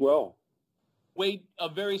everything goes well. Wade, a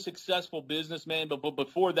very successful businessman, but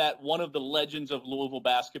before that, one of the legends of Louisville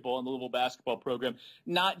basketball and the Louisville basketball program,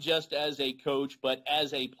 not just as a coach, but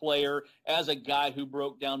as a player, as a guy who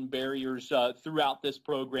broke down barriers throughout this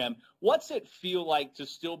program. What's it feel like to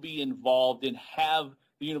still be involved and have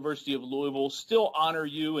the University of Louisville still honor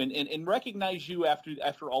you and recognize you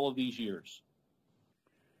after all of these years?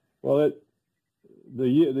 Well, the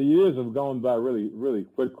years have gone by really, really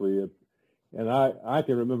quickly. And I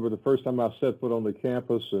can remember the first time I set foot on the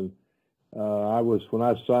campus, and when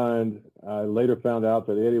I signed, I later found out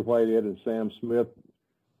that Eddie Whitehead and Sam Smith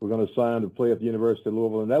were going to sign to play at the University of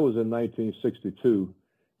Louisville, and that was in 1962.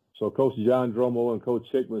 So Coach John Dromo and Coach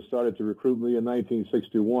Hickman started to recruit me in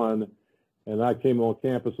 1961, and I came on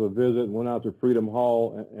campus for a visit and went out to Freedom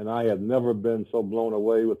Hall, and I had never been so blown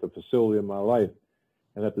away with the facility in my life.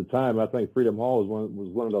 And at the time, I think Freedom Hall was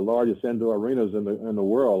one of the largest indoor arenas in the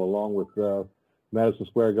world, along with Madison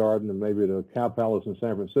Square Garden and maybe the Cow Palace in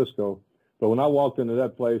San Francisco. But when I walked into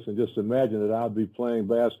that place and just imagined that I'd be playing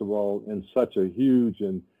basketball in such a huge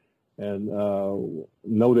and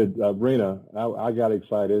noted arena, I got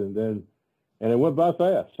excited, and it went by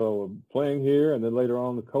fast. So playing here and then later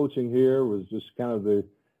on the coaching here was just kind of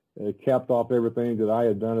it capped off everything that I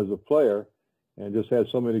had done as a player. And just had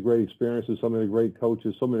so many great experiences, so many great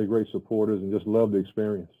coaches, so many great supporters, and just loved the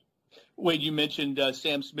experience. Wade, you mentioned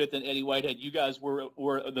Sam Smith and Eddie Whitehead. You guys were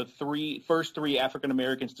the first three African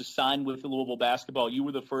Americans to sign with Louisville basketball. You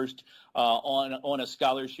were the first on a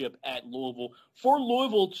scholarship at Louisville. For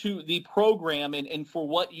Louisville to the program and for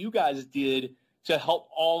what you guys did to help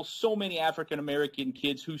so many African American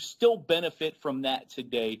kids who still benefit from that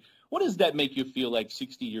today, what does that make you feel like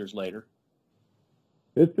 60 years later?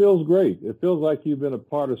 It feels great. It feels like you've been a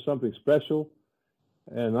part of something special.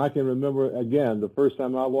 And I can remember, again, the first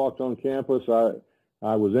time I walked on campus,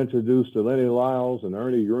 I was introduced to Lenny Lyles and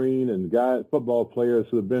Ernie Green and football players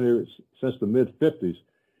who have been here since the mid-'50s.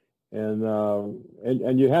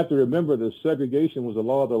 And you have to remember that segregation was the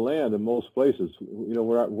law of the land in most places. You know,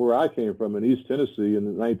 where I came from in East Tennessee in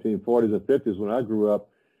the 1940s and 50s when I grew up,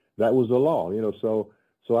 that was the law, you know, so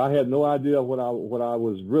I had no idea what I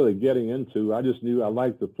was really getting into. I just knew I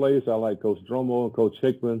liked the place. I liked Coach Dromo and Coach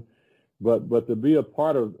Hickman. But to be a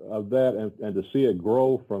part of that and to see it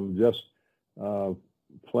grow from just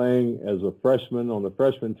playing as a freshman on the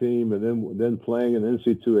freshman team and then playing in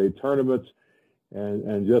NCAA tournaments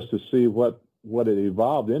and just to see what it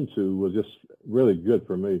evolved into was just really good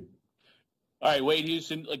for me. All right, Wade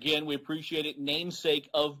Houston, again, we appreciate it. Namesake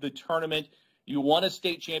of the tournament. You won a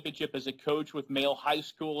state championship as a coach with Male High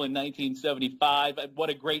School in 1975.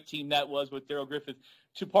 What a great team that was with Darrell Griffith.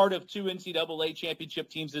 Part of two NCAA championship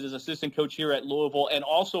teams as assistant coach here at Louisville, and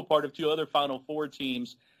also part of two other Final Four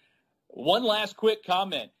teams. One last quick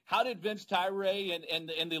comment. How did Vince Tyree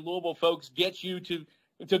and the Louisville folks get you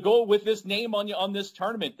to go with this name on this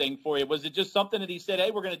tournament thing for you? Was it just something that he said,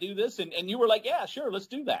 hey, we're going to do this? And you were like, yeah, sure, let's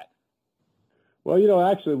do that. Well,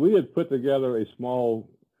 actually, we had put together a small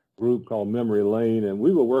group called Memory Lane, and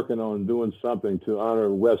we were working on doing something to honor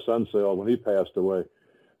Wes Unseld when he passed away.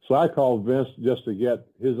 So I called Vince just to get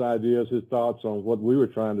his ideas, his thoughts on what we were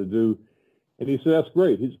trying to do. And he said, that's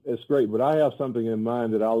great. It's great, but I have something in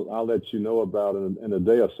mind that I'll let you know about in a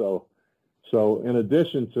day or so. So in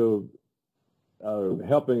addition to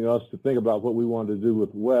helping us to think about what we wanted to do with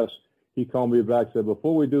Wes, he called me back and said,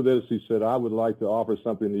 before we do this, he said, I would like to offer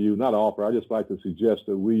something to you. Not offer, I just like to suggest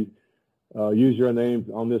that we use your name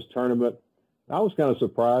on this tournament. I was kind of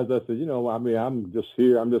surprised. I said, I'm just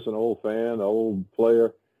here. I'm just an old fan, an old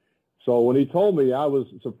player. So when he told me, I was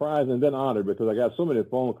surprised and then honored because I got so many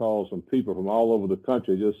phone calls from people from all over the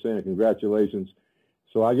country just saying congratulations.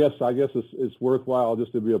 So I guess it's worthwhile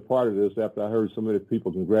just to be a part of this after I heard so many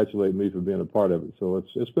people congratulate me for being a part of it. So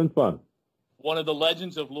it's been fun. One of the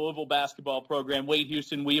legends of Louisville basketball program, Wade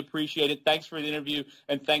Houston, we appreciate it. Thanks for the interview,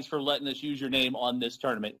 and thanks for letting us use your name on this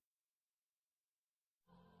tournament.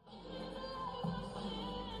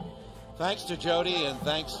 Thanks to Jody and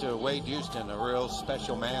thanks to Wade Houston, a real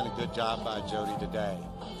special man. A good job by Jody today.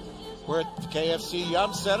 We're at the KFC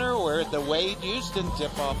Yum Center. We're at the Wade Houston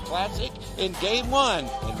Tip-Off Classic in Game 1,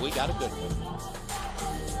 and we got a good one.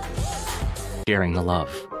 Sharing the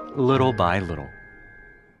love, little by little.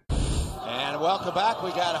 And welcome back.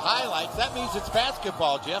 We got highlights. That means it's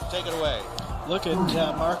basketball. Jeff, take it away. Look at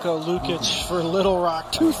Marko Lukic for Little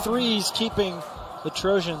Rock. 2 threes keeping the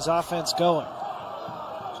Trojans offense going.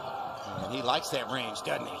 And he likes that range,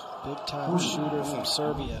 doesn't he? Big time shooter from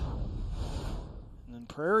Serbia. And then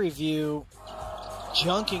Prairie View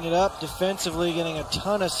junking it up defensively, getting a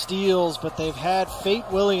ton of steals, but they've had Fate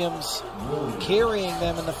Williams carrying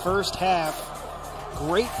them in the first half.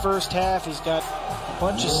 Great first half. He's got a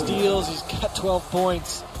bunch of steals. He's got 12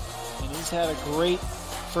 points. And he's had a great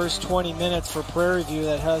first 20 minutes for Prairie View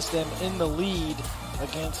that has them in the lead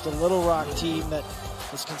against a Little Rock team that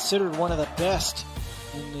is considered one of the best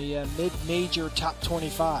in the mid-major top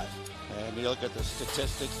 25. And you look at the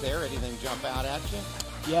statistics there. Anything jump out at you?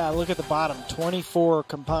 Yeah, look at the bottom. 24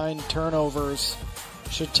 combined turnovers.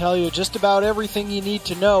 Should tell you just about everything you need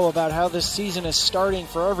to know about how this season is starting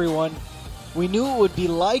for everyone. We knew it would be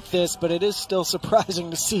like this, but it is still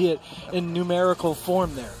surprising to see it in numerical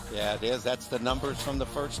form there. Yeah, it is. That's the numbers from the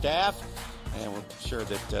first half. And we're sure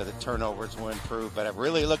that the turnovers will improve. But it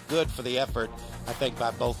really looked good for the effort, I think,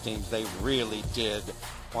 by both teams. They really did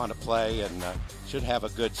want to play and should have a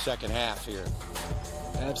good second half here.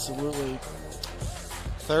 Absolutely.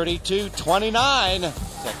 32-29.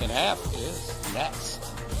 Second half is next.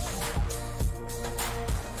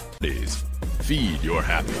 Please feed your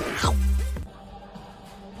happiness.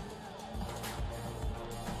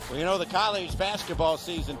 Well, you know, the college basketball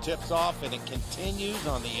season tips off, and it continues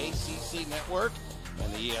on the ACC network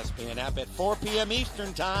and the ESPN app at 4 p.m.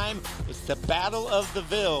 Eastern time. It's the Battle of the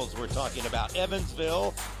Vills. We're talking about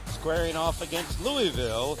Evansville squaring off against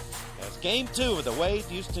Louisville as Game 2 of the Wade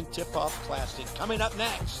Houston Tip-Off Classic coming up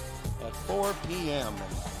next at 4 p.m.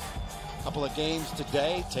 A couple of games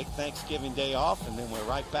today. Take Thanksgiving Day off, and then we're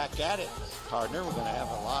right back at it. Partner, we're going to have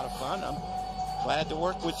a lot of fun. I'm glad to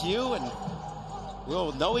work with you, and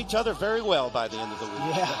we'll know each other very well by the end of the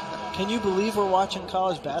week. Yeah. Can you believe we're watching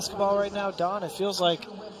college basketball right now, Don? It feels like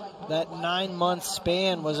that 9-month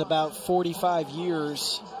span was about 45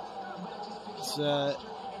 years. It's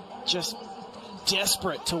just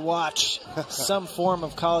desperate to watch some form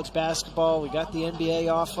of college basketball. We got the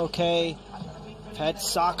NBA off okay. We've had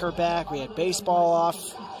soccer back. We had baseball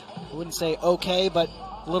off. I wouldn't say okay, but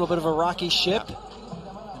a little bit of a rocky ship.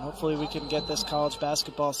 And hopefully we can get this college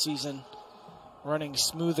basketball season running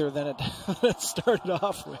smoother than it started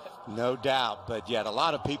off with. No doubt, but yet a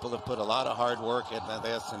lot of people have put a lot of hard work into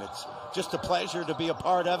this, and it's just a pleasure to be a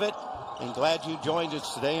part of it, and glad you joined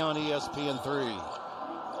us today on ESPN3.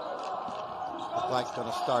 Look like going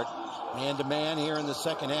to start man-to-man here in the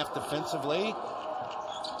second half defensively.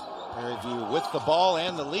 Prairie View with the ball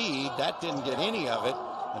and the lead. That didn't get any of it,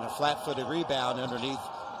 and a flat-footed rebound underneath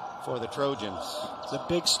for the Trojans. It's a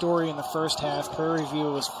big story in the first half. Prairie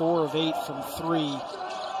View was 4 of 8 from 3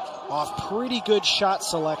 off pretty good shot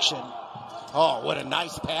selection. Oh, what a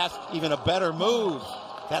nice pass. Even a better move.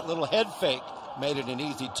 That little head fake made it an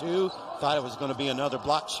easy 2. Thought it was going to be another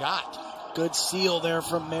blocked shot. Good seal there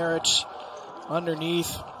from Marich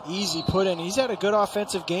underneath. Easy put in. He's had a good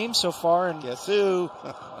offensive game so far. And guess who?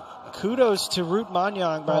 kudos to Root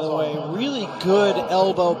Manyang, by the way. Really good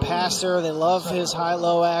elbow passer. They love his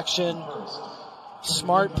high-low action.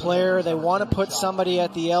 Smart player. They want to put somebody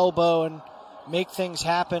at the elbow and make things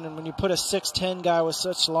happen. And when you put a 6'10 guy with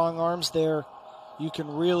such long arms there, you can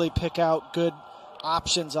really pick out good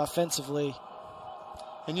options offensively.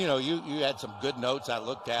 And, you know, you had some good notes. I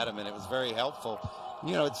looked at them, and it was very helpful.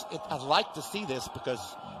 You know, I like to see this because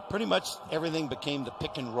pretty much everything became the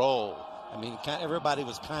pick and roll. I mean, everybody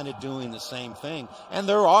was kind of doing the same thing. And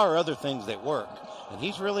there are other things that work. And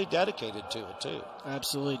he's really dedicated to it, too.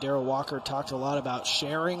 Absolutely. Darrell Walker talked a lot about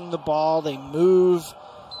sharing the ball. They move.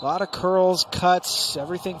 A lot of curls, cuts,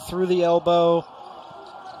 everything through the elbow.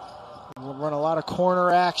 We'll run a lot of corner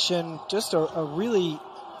action. Just a really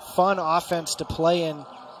fun offense to play in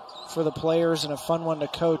for the players and a fun one to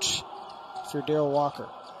coach if you're Darrell Walker.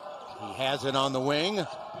 He has it on the wing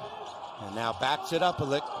and now backs it up a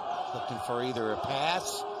lick, looking for either a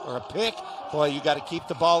pass or a pick. Boy, you got to keep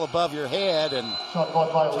the ball above your head and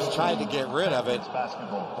just try to get rid of it.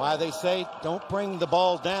 Why they say don't bring the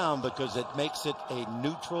ball down, because it makes it a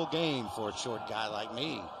neutral game for a short guy like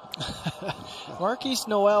me. Marquise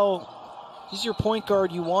Noel, he's your point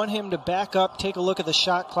guard. You want him to back up, take a look at the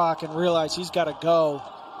shot clock, and realize he's got to go.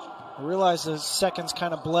 I realize the seconds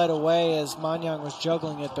kind of bled away as Manyang was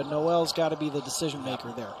juggling it, but Noel's got to be the decision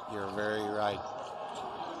maker there. You're very right.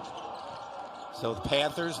 So the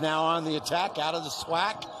Panthers now on the attack out of the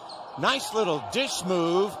SWAC. Nice little dish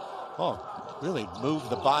move. Oh, really moved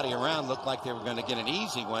the body around. Looked like they were going to get an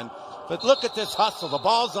easy one. But look at this hustle. The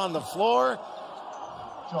ball's on the floor.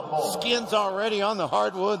 Skin's already on the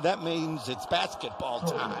hardwood. That means it's basketball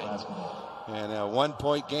time. And a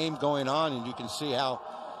 1-point game going on, and you can see how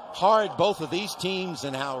hard both of these teams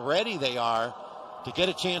and how ready they are to get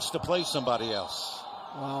a chance to play somebody else.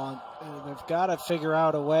 Well, they've got to figure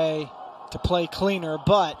out a way to play cleaner,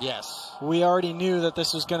 but yes, we already knew that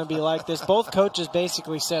this was going to be like this. Both coaches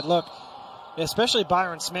basically said, look, especially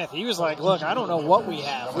Byron Smith, he was like, look, I don't know what we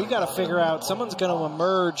have. We got to figure out, someone's going to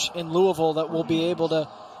emerge in Louisville that we'll be able to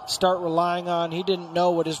start relying on. He didn't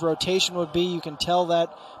know what his rotation would be. You can tell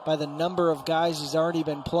that by the number of guys he's already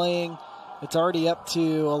been playing. It's already up to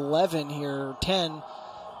 11 here, 10.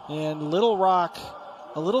 And Little Rock,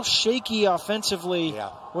 a little shaky offensively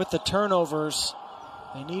with the turnovers.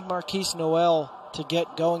 They need Marquise Noel to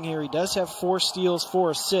get going here. He does have 4 steals,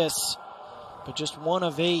 4 assists, but just 1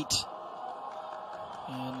 of 8.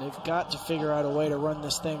 And they've got to figure out a way to run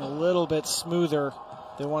this thing a little bit smoother.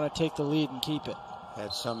 They want to take the lead and keep it.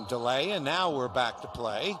 Had some delay, and now we're back to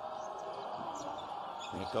play.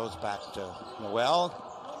 And it goes back to Noel,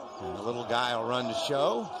 and the little guy will run the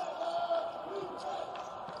show.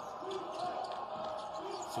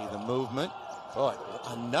 See the movement. Boy,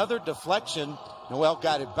 another deflection. Noel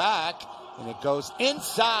got it back, and it goes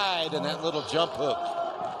inside, and that little jump hook.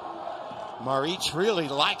 Marich really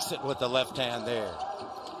likes it with the left hand there.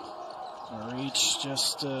 Marich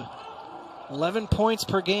just 11 points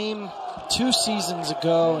per game 2 seasons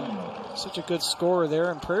ago, and such a good scorer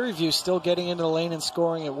there. And Prairie View still getting into the lane and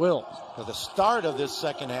scoring at will. So the start of this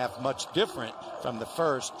second half much different from the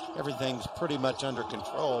first. Everything's pretty much under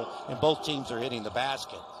control, and both teams are hitting the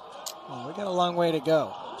basket. Well, we got a long way to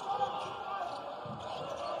go.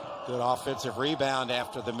 Good offensive rebound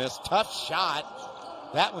after the miss. Tough shot.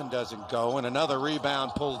 That one doesn't go, and another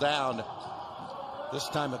rebound pulled down. This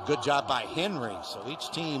time a good job by Henry. So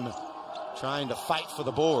each team trying to fight for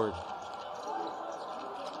the board.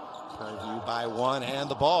 Prairie View by 1 and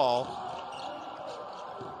the ball.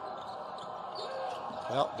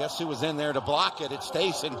 Well, guess who was in there to block it? It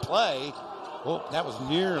stays in play. Oh, that was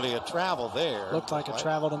nearly a travel there. Looked like a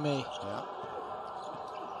travel to me. Yeah.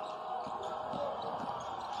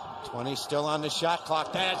 20 still on the shot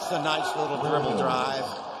clock. That's a nice little dribble drive.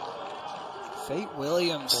 Fate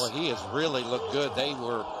Williams. Boy, he has really looked good. He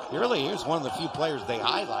was one of the few players they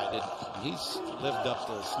highlighted. He's lived up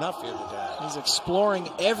to snuff here today. He's exploring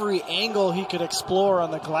every angle he could explore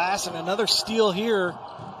on the glass, and another steal here.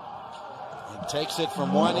 He takes it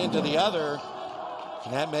from one end to the other,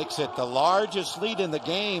 and that makes it the largest lead in the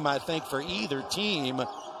game, I think, for either team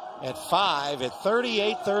at 5 at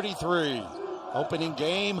 38-33. Opening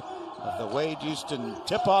game of the Wade Houston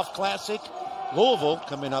Tip-Off Classic. Louisville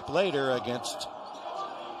coming up later against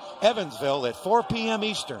Evansville at 4 p.m.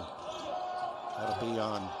 Eastern. That'll be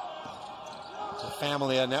on the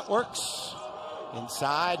family of networks.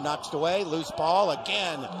 Inside, knocks it away, loose ball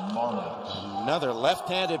again. Another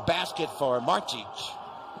left-handed basket for Marchich.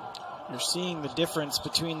 You're seeing the difference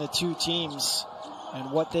between the two teams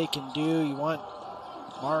and what they can do. You want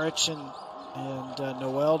Marich and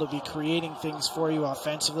Noel to be creating things for you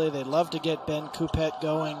offensively. They love to get Ben Coupet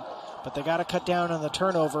going, but they got to cut down on the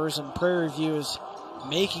turnovers, and Prairie View is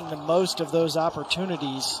making the most of those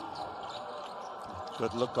opportunities.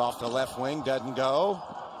 Good look off the left wing, doesn't go.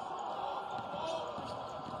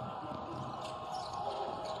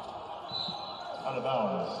 Out of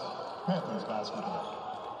bounds, Panthers basketball.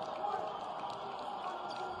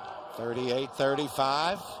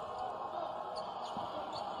 38-35.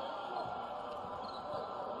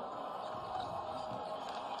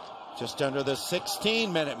 Just under the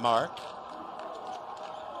 16-minute mark.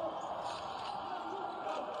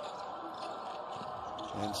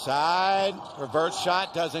 Inside, reverse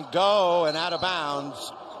shot doesn't go and out of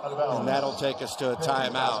bounds. And that'll take us to a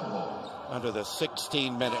timeout under the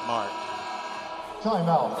 16-minute mark.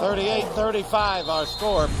 Timeout. 38-35 our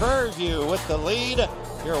score. Prairie View with the lead.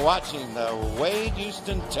 You're watching the Wade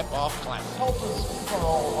Houston Tip-Off Classic. Help us for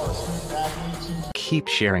all our student athletes. Keep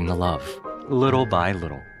sharing the love, little by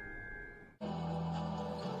little.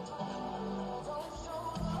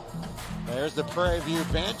 There's the Prairie View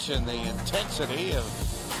bench and the intensity of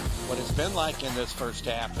what it's been like in this first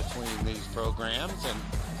half between these programs. And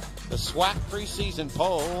the SWAC preseason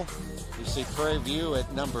poll, you see Prairie View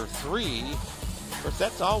at number 3. Of course,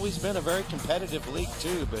 that's always been a very competitive league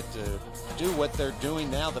too, but to do what they're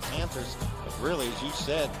doing now, the Panthers have really, as you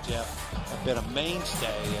said, Jeff, have been a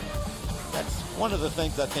mainstay. And that's one of the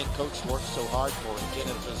things I think Coach works so hard for, to get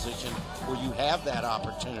in a position where you have that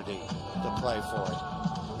opportunity to play for it.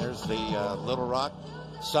 There's the Little Rock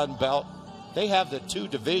Sun Belt. They have the 2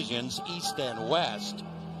 divisions, East and West.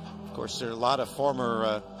 Of course, there are a lot of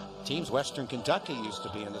former teams. Western Kentucky used to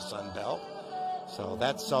be in the Sun Belt. So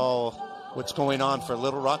that's all what's going on for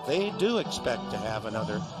Little Rock. They do expect to have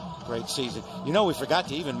another great season. You know, we forgot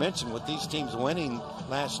to even mention with these teams winning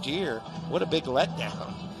last year, what a big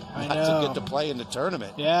letdown. I Not know. to get to play in the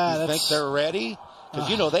tournament. Yeah, you think they're ready? Because,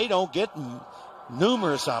 you know, they don't get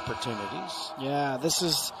numerous opportunities. Yeah, this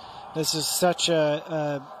is such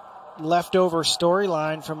a leftover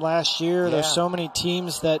storyline from last year. Yeah. There's so many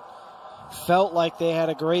teams that felt like they had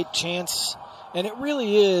a great chance, and it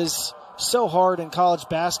really is so hard in college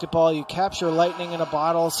basketball. You capture lightning in a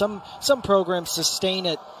bottle. Some programs sustain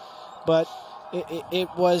it, but it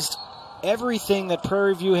was everything that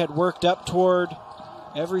Prairie View had worked up toward,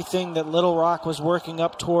 everything that Little Rock was working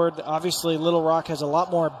up toward. Obviously, Little Rock has a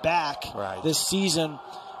lot more back this season,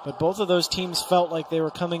 but both of those teams felt like they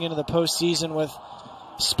were coming into the postseason with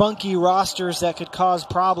spunky rosters that could cause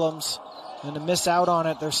problems, and to miss out on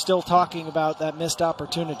it, they're still talking about that missed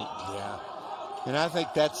opportunity. Yeah. And I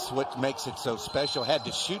think that's what makes it so special. Had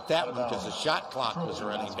to shoot that one because the shot clock was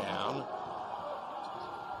running down.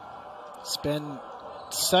 It's been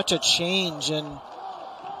such a change in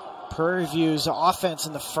Prairie View's offense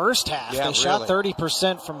in the first half. Yeah, they shot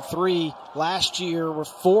 30% from 3 last year. Were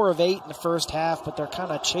 4 of 8 in the first half, but they're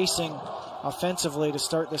kind of chasing offensively to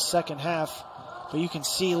start this second half. But you can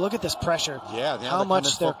see, look at this pressure. Yeah, how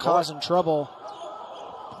much they're causing trouble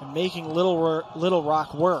and making Little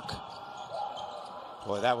Rock work.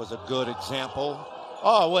 Boy, that was a good example.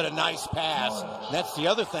 Oh, what a nice pass. And that's the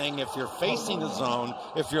other thing. If you're facing the zone,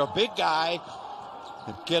 if you're a big guy,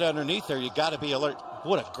 and get underneath there, you got to be alert.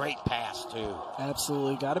 What a great pass, too.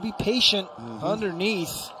 Absolutely. Got to be patient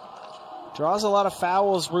underneath. Draws a lot of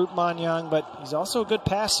fouls, Root Manyang, but he's also a good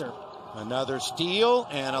passer. Another steal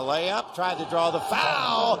and a layup. Tried to draw the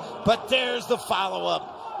foul, but there's the follow-up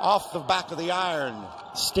off the back of the iron.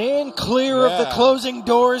 Stand clear of the closing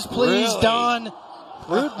doors, please, Really? Don.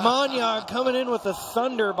 Root Manyang coming in with the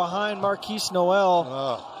thunder behind Marquise Noel.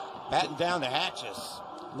 Oh, batten down the hatches.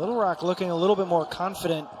 Little Rock looking a little bit more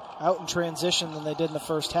confident out in transition than they did in the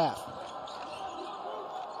first half.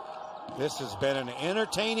 This has been an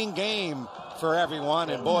entertaining game for everyone,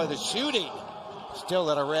 and boy, the shooting still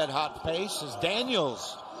at a red-hot pace as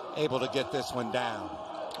Daniels able to get this one down.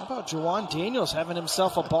 How about Juwan Daniels having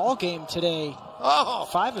himself a ball game today? Oh,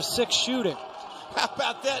 5 of 6 shooting. how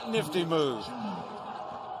about that nifty move?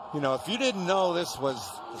 You know, if you didn't know this was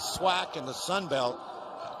the SWAC and the Sun Belt,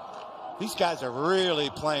 these guys are really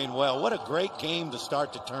playing well. What a great game to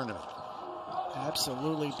start the tournament.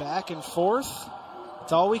 Absolutely. Back and forth.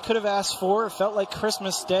 It's all we could have asked for. It felt like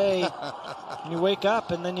Christmas Day. You wake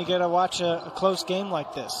up and then you get to watch a close game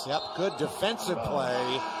like this. Yep, good defensive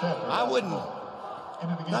play. I wouldn't,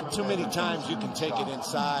 not too many times you can take it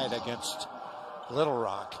inside against Little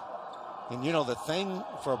Rock. And you know, the thing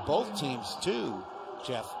for both teams too,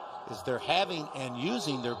 Jeff, is they're having and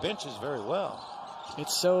using their benches very well.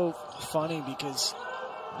 It's so funny because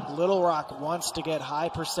Little Rock wants to get high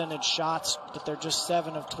percentage shots, but they're just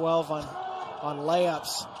 7 of 12 on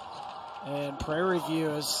layups. And Prairie View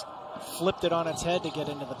has flipped it on its head to get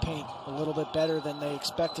into the paint a little bit better than they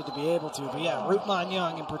expected to be able to. But yeah, Root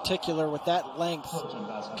Manyang in particular with that length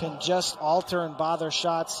can just alter and bother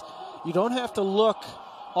shots. You don't have to look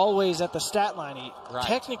always at the stat line. He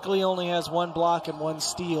technically only has 1 block and 1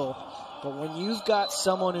 steal. But when you've got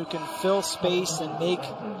someone who can fill space and make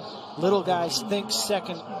little guys think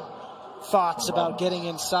second thoughts about getting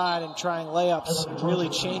inside and trying layups. It really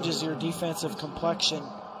changes your defensive complexion.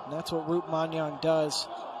 And that's what Root Manyang does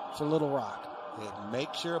for Little Rock. It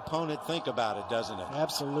makes your opponent think about it, doesn't it?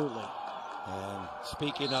 Absolutely. And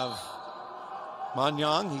speaking of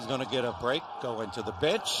Manyang, he's going to get a break, go into the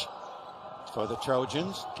bench for the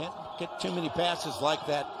Trojans. Can't get too many passes like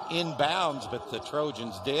that inbounds, but the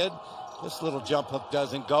Trojans did. This little jump hook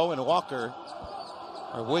doesn't go, and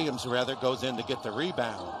Williams goes in to get the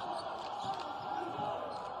rebound.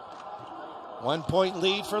 1 point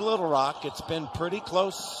lead for Little Rock. It's been pretty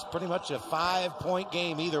close, pretty much a 5-point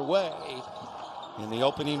game either way. In the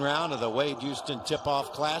opening round of the Wade Houston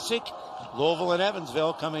Tip-Off Classic, Louisville and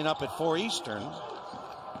Evansville coming up at 4 Eastern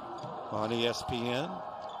on ESPN.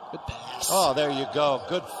 Good pass. Oh, there you go.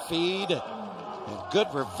 Good feed and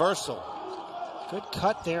good reversal. Good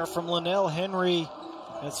cut there from Linnell Henry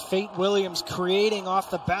as Fate Williams creating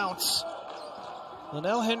off the bounce.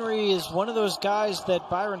 Linnell Henry is one of those guys that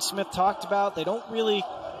Byron Smith talked about. They don't really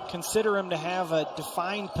consider him to have a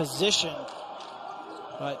defined position,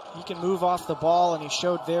 but he can move off the ball, and he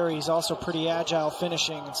showed there he's also pretty agile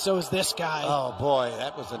finishing, and so is this guy. Oh, boy,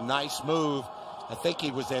 that was a nice move. I think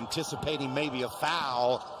he was anticipating maybe a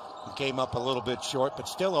foul. He came up a little bit short, but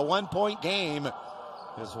still a 1-point game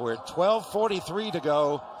as we're at 12:43 to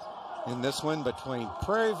go in this one between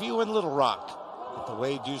Prairie View and Little Rock at the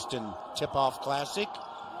Wade Houston Tip-Off Classic.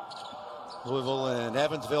 Louisville and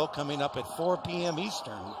Evansville coming up at 4 p.m.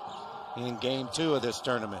 Eastern in game 2 of this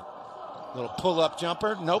tournament. Little pull-up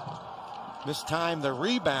jumper. Nope. Mistimed the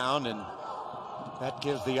rebound, and that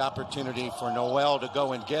gives the opportunity for Noel to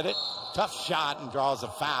go and get it. Tough shot, and draws a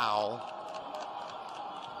foul.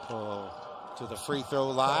 To the free throw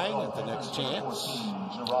line at the next chance.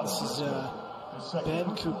 This is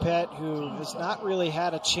Ben Coupette, who has not really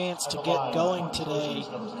had a chance to get going today.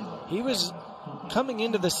 He was coming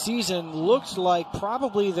into the season, looked like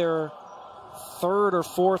probably their third or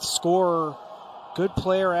fourth scorer. Good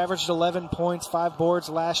player, averaged 11 points, 5 boards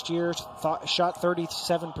last year, shot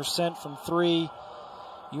 37% from 3.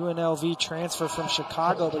 UNLV transfer from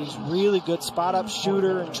Chicago, but he's really good spot-up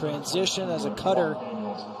shooter in transition as a cutter.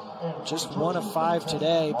 Just 1 of 5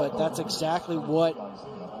 today, but that's exactly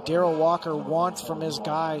what Darrell Walker wants from his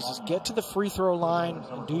guys, is get to the free throw line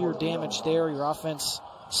and do your damage there. Your offense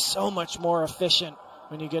so much more efficient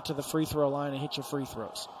when you get to the free throw line and hit your free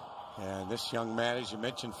throws. And this young man, as you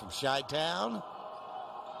mentioned, from Chi-Town.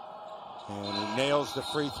 And he nails the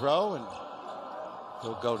free throw, and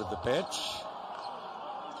he'll go to the bench.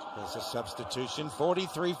 There's a substitution,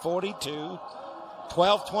 43-42.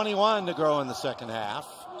 12:21 to go in the second half.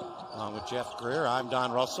 Along with Jeff Greer, I'm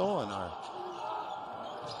Don Russell, and our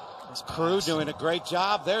crew doing a great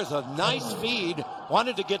job. There's a nice feed.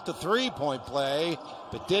 Wanted to get the 3-point play,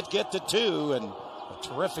 but did get the 2, and a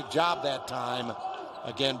terrific job that time,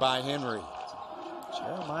 again, by Henry.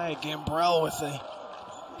 Jeremiah Gambrell with the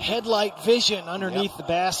headlight vision underneath the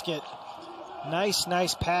basket.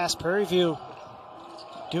 Nice pass. Prairie View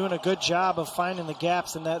doing a good job of finding the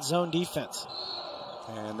gaps in that zone defense.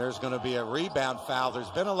 And there's going to be a rebound foul. There's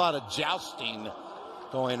been a lot of jousting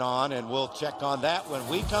going on, and we'll check on that when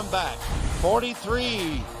we come back.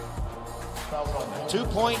 43,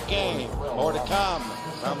 2-point game. More to come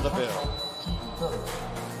from the Bill.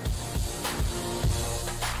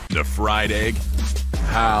 The fried egg?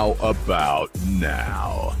 How about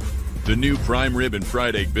now? The new prime rib and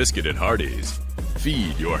fried egg biscuit at Hardee's.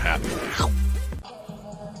 Feed your happiness.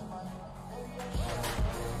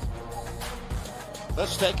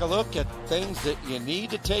 Let's take a look at things that you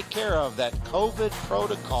need to take care of, that COVID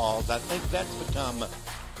protocols. I think that's become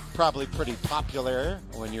probably pretty popular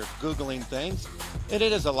when you're Googling things. And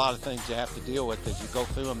it is a lot of things you have to deal with as you go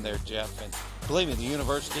through them there, Jeff. And believe me, the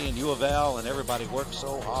university and U of L and everybody works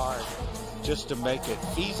so hard just to make it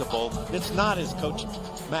feasible. It's not, as Coach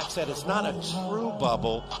Matt said, it's not a true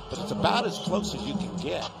bubble, but it's about as close as you can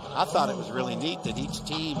get. I thought it was really neat that each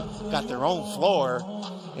team got their own floor,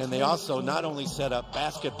 and they also not only set up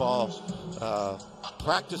basketball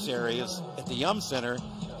practice areas at the Yum Center,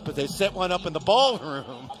 but they set one up in the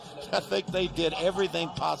ballroom. I think they did everything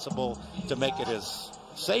possible to make it as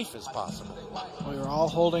safe as possible. We were all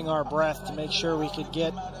holding our breath to make sure we could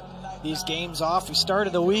get these games off. We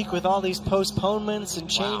started the week with all these postponements and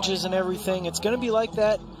changes and everything. It's going to be like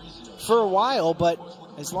that for a while, but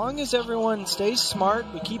as long as everyone stays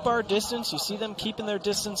smart, we keep our distance. You see them keeping their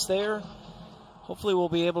distance there. Hopefully we'll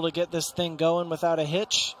be able to get this thing going without a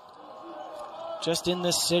hitch. Just in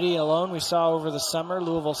this city alone, we saw over the summer,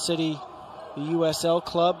 Louisville City, the USL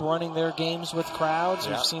club, running their games with crowds.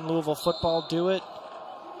 We've seen Louisville football do it.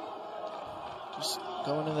 Just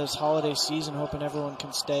going into this holiday season, hoping everyone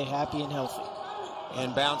can stay happy and healthy.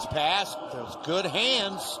 Inbounds pass. Those good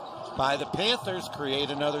hands by the Panthers create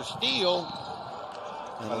another steal.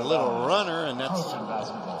 And a little runner, and that's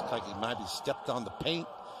like he might be stepped on the paint.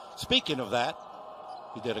 Speaking of that,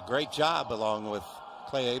 he did a great job along with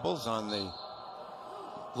Clay Abels on the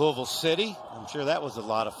Louisville City. I'm sure that was a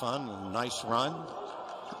lot of fun and a nice run.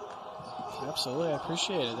 Absolutely, I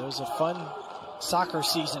appreciate it. It was a fun soccer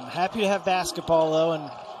season. Happy to have basketball, though, and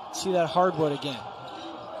see that hardwood again.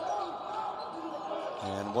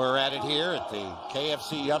 And we're at it here at the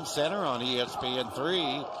KFC Yum Center on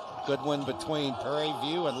ESPN3. Good win between Prairie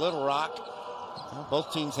View and Little Rock. Well,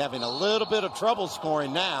 both teams having a little bit of trouble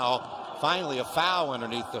scoring now. Finally a foul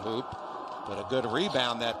underneath the hoop, but a good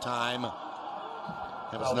rebound that time.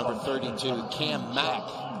 That was number 32, Cam Mack.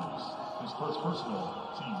 His first personal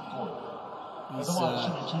team foul. He's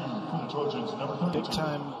a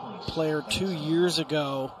big-time player 2 years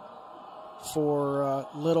ago for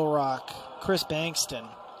Little Rock, Chris Bankston.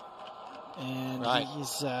 And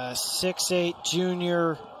he's a 6'8"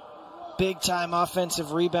 junior, big-time offensive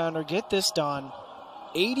rebounder. Get this, Don,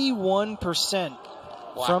 81%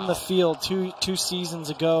 from the field two seasons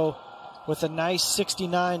ago with a nice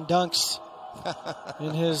 69 dunks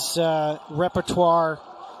in his repertoire.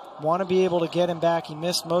 Want to be able to get him back. He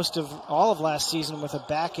missed all of last season with a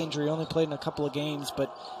back injury, only played in a couple of games,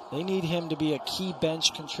 but they need him to be a key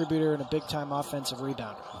bench contributor and a big-time offensive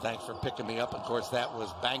rebounder. Thanks for picking me up. Of course, that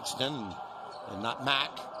was Bankston and not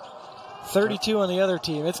Mack. 32 on the other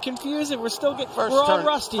team. It's confusing. We're all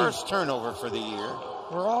rusty. First turnover for the year.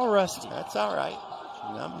 We're all rusty. That's all right.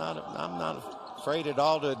 I'm not afraid at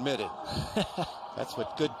all to admit it. That's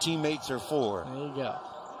what good teammates are for. There you go.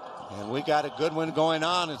 And we got a good one going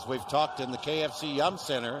on, as we've talked in the KFC Yum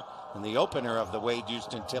Center in the opener of the Wade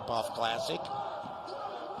Houston Tip-Off Classic. A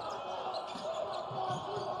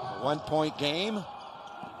one-point game.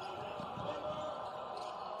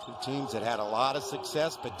 Two teams that had a lot of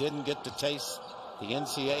success but didn't get to taste the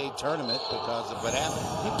NCAA tournament because of what happened.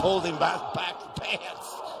 He pulled him back the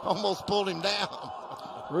pants, almost pulled him down.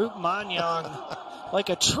 Root Manyang, like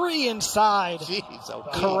a tree inside,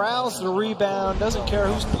 corrals the rebound, doesn't care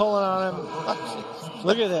who's pulling on him.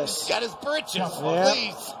 Look at this. Got his britches,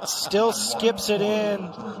 please. Still skips it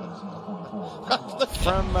in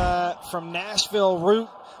from Nashville. Root.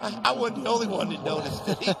 I wasn't the only one that noticed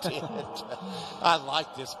that he did. I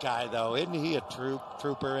like this guy, though. Isn't he a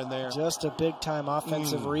trooper in there? Just a big-time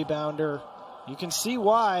offensive rebounder. You can see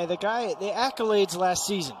why. The accolades last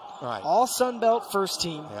season. Right. All Sun Belt first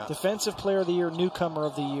team, Defensive Player of the Year, Newcomer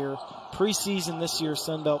of the Year, preseason this year,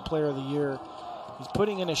 Sun Belt Player of the Year. He's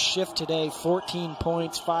putting in a shift today, 14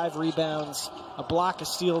 points, 5 rebounds, a block, a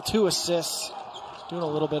steal, 2 assists, doing a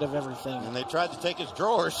little bit of everything. And they tried to take his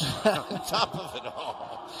drawers on top of it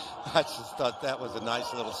all. I just thought that was a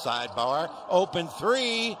nice little sidebar. Open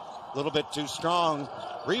three, a little bit too strong.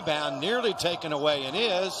 Rebound nearly taken away and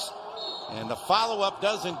is. And the follow-up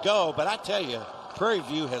doesn't go, but I tell you, Prairie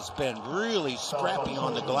View has been really scrappy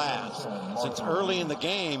on the glass since early in the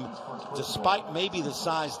game. Despite maybe the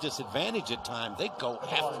size disadvantage at times, they go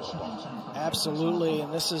after the ball. Absolutely,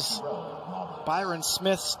 and this is Byron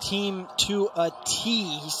Smith's team to a T.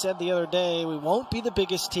 He said the other day, we won't be the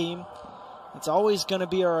biggest team. It's always going to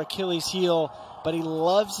be our Achilles heel, but he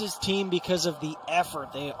loves his team because of the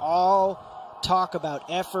effort. They all talk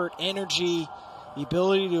about effort, energy, the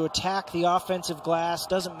ability to attack the offensive glass.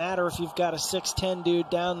 Doesn't matter if you've got a 6'10" dude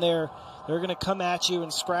down there. They're going to come at you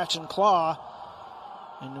and scratch and claw.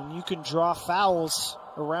 And when you can draw fouls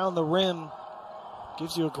around the rim,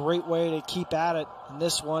 gives you a great way to keep at it in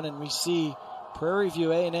this one. And we see Prairie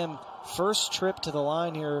View A&M first trip to the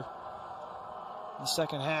line here in the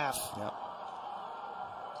second half. Yep.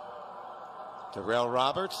 Terrell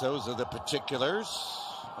Roberts, those are the particulars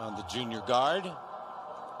on the junior guard. He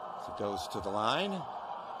goes to the line and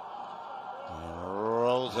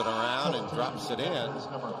rolls it around and drops it in.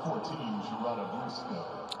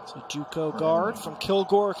 It's a JUCO guard from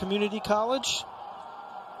Kilgore Community College.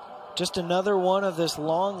 Just another one of this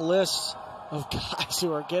long list of guys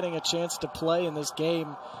who are getting a chance to play in this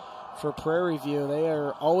game for Prairie View. They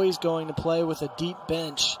are always going to play with a deep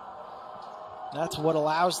bench. That's what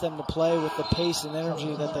allows them to play with the pace and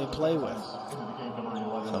energy that they play with.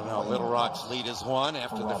 So now Little Rock's lead is one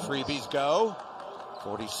after the freebies go.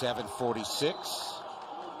 47-46.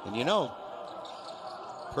 And you know,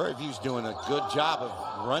 Prairie View's doing a good job of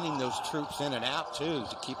running those troops in and out, too,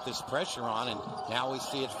 to keep this pressure on. And now we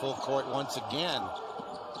see it full court once again.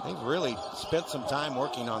 They've really spent some time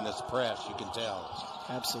working on this press, you can tell.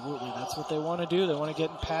 Absolutely. That's what they want to do. They want to get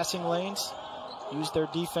in passing lanes use their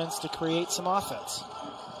defense to create some offense.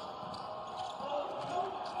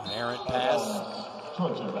 An errant pass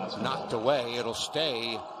knocked away. It'll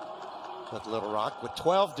stay with Little Rock with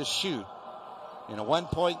 12 to shoot in a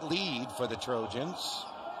 1-point lead for the Trojans.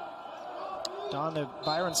 Don,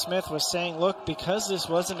 Byron Smith was saying, look, because this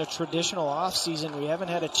wasn't a traditional offseason, we haven't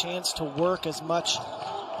had a chance to work as much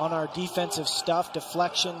on our defensive stuff,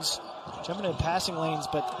 deflections, jumping in passing lanes,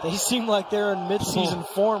 but they seem like they're in midseason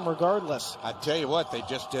form regardless. I tell you what, they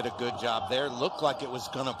just did a good job there. Looked like it was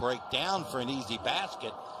going to break down for an easy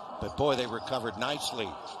basket, but boy, they recovered nicely.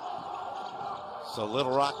 So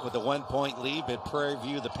Little Rock with a 1-point lead, but Prairie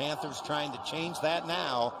View, the Panthers trying to change that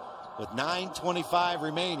now with 9:25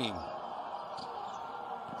 remaining.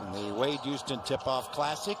 In the Wade Houston Tip-Off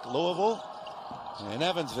Classic, Louisville and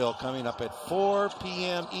Evansville coming up at 4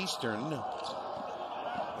 p.m. Eastern.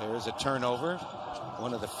 There's a turnover.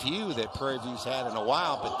 One of the few that Prairie View's had in a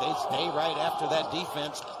while, but they stay right after that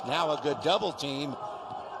defense. Now a good double team.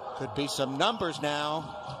 Could be some numbers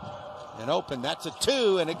now. And open, that's a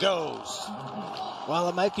 2, and it goes. Well,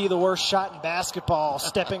 it might be the worst shot in basketball,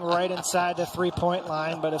 stepping right inside the three-point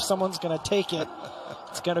line, but if someone's going to take it,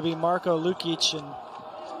 it's going to be Marko Lukic, and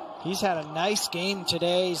he's had a nice game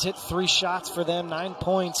today. He's hit 3 shots for them, 9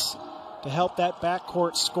 points to help that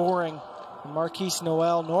backcourt scoring. And Marquise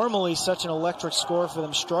Noel, normally such an electric scorer for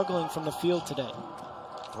them, struggling from the field today.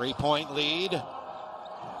 3-point lead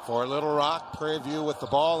for Little Rock. Prairie View with the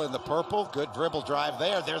ball in the purple. Good dribble drive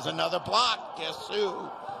there. There's another block. Guess who?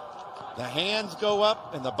 The hands go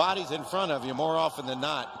up and the body's in front of you more often than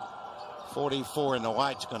not. 44 in the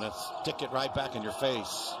white's going to stick it right back in your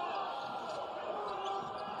face.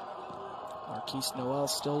 Marquise Noel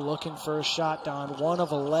still looking for a shot, Don. 1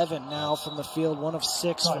 of 11 now from the field, 1 of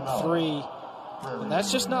 6 from 3. And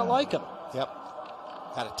that's just not like him. Yep.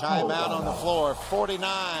 Got a timeout on the floor.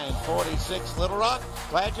 49-46 Little Rock.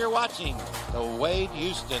 Glad you're watching the Wade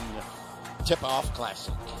Houston Tip-Off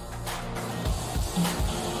Classic.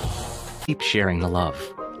 Keep sharing the love,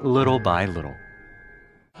 little by little.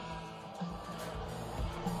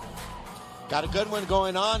 Got a good one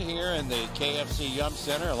going on here in the KFC Yum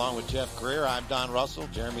Center along with Jeff Greer. I'm Don Russell,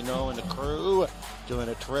 Jeremy Noe and the crew doing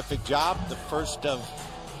a terrific job. The first of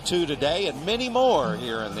 2 today and many more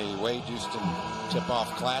here in the Wade Houston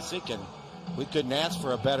Tip-Off Classic. And we couldn't ask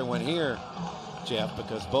for a better one here, Jeff,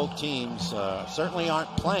 because both teams certainly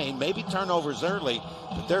aren't playing. Maybe turnovers early,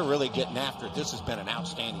 but they're really getting after it. This has been an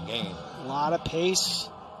outstanding game. A lot of pace,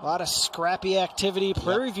 a lot of scrappy activity.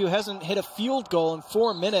 Prairie View hasn't hit a field goal in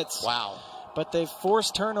 4 minutes. Wow. But they've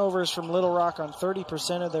forced turnovers from Little Rock on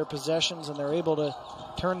 30% of their possessions, and they're able to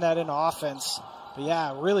turn that into offense. But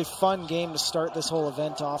yeah, really fun game to start this whole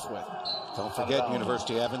event off with. Don't forget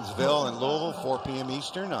University of Evansville and Louisville, 4 p.m.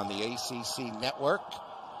 Eastern on the ACC Network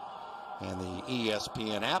and the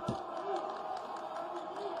ESPN app.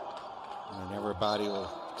 And everybody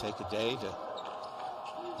will take a day to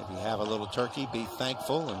maybe have a little turkey, be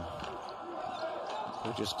thankful, and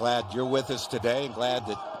we're just glad you're with us today and glad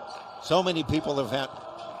that so many people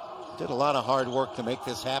did a lot of hard work to make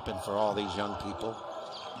this happen for all these young people.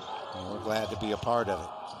 And we're glad to be a part of it.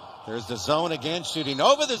 There's the zone again, shooting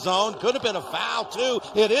over the zone. Could have been a foul, too.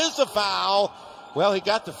 It is a foul. Well, he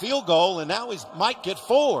got the field goal, and now he might get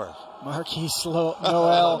 4. Marquise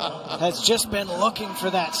Noel has just been looking for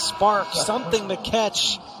that spark, something to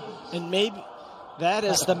catch, and maybe that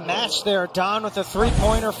is the match there. Don with a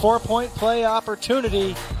 3-pointer, 4-point play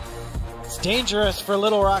opportunity. It's dangerous for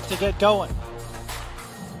Little Rock to get going.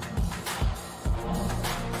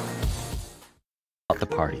 About the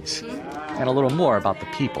parties, and a little more about the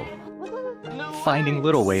people. Finding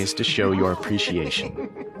little ways to show your appreciation.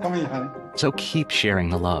 Come here, honey. So keep sharing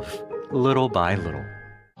the love, little by little.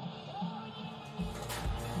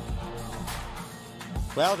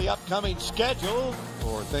 Well, the upcoming schedule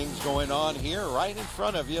for things going on here right in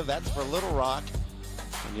front of you, that's for Little Rock.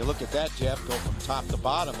 When you look at that, Jeff, go from top to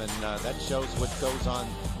bottom, and that shows what goes on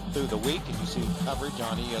through the week. And you see coverage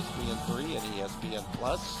on ESPN3 and ESPN+.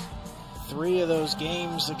 3 of those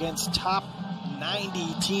games against top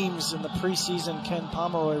 90 teams in the preseason Ken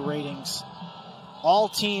Pomeroy ratings. All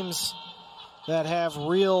teams that have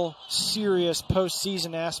real serious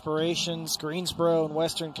postseason aspirations. Greensboro and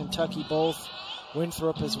Western Kentucky both.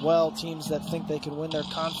 Winthrop as well, teams that think they can win their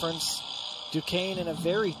conference. Duquesne in a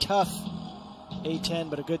very tough A-10,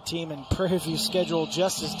 but a good team, and Prairie View schedule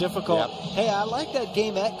just as difficult. Yep. Hey, I like that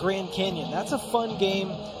game at Grand Canyon. That's a fun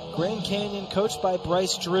game. Grand Canyon, coached by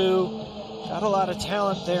Bryce Drew. Got a lot of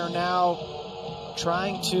talent there now,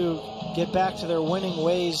 trying to get back to their winning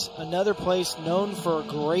ways. Another place known for a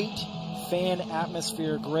great fan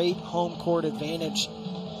atmosphere, great home court advantage.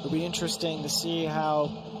 It'll be interesting to see how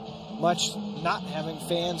much not having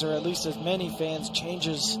fans, or at least as many fans,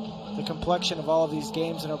 changes the complexion of all of these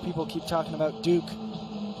games. I know people keep talking about Duke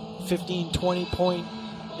 15, 20 point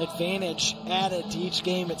advantage added to each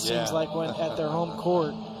game, it seems like, when at their home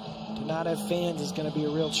court. To not have fans is going to be a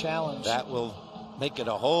real challenge. That will make it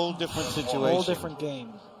a whole different situation. A whole different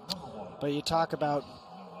game. But you talk about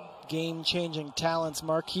game-changing talents.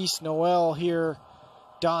 Marquise Noel here.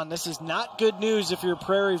 Don, this is not good news if you're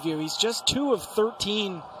Prairie View. He's just 2 of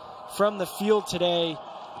 13 from the field today,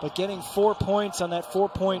 but getting 4 points on that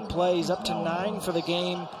 4-point play. He's up to 9 for the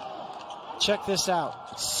game. Check this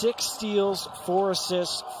out. 6 steals, 4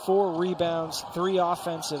 assists, 4 rebounds, 3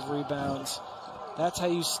 offensive rebounds. That's how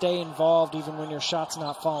you stay involved even when your shot's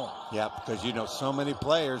not falling. Yeah, because you know so many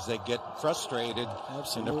players, they get frustrated.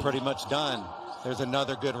 Absolutely. And they're pretty much done. There's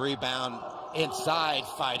another good rebound inside,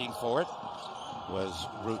 fighting for it was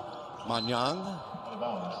Ruth Manyang.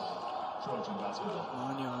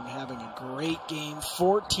 Manyang having a great game.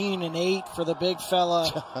 14 and 8 for the big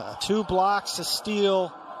fella. 2 blocks, a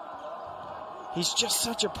steal. He's just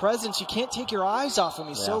such a presence. You can't take your eyes off him.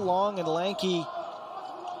 He's so long and lanky.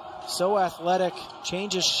 So athletic,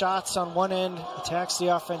 changes shots on one end, attacks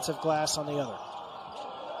the offensive glass on the other.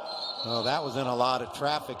 Well, that was in a lot of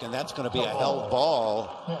traffic, and that's going to be a held ball.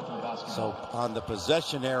 So on the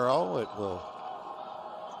possession arrow, it will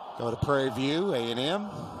go to Prairie View, A&M.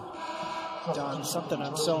 Don, something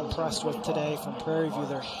I'm so impressed with today from Prairie View,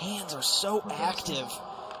 their hands are so active,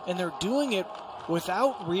 and they're doing it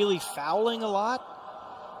without really fouling a lot.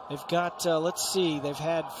 They've got, let's see, they've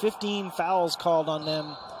had 15 fouls called on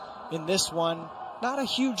them in this one. Not a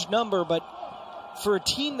huge number, but for a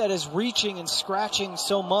team that is reaching and scratching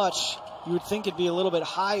so much, you would think it'd be a little bit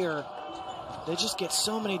higher. They just get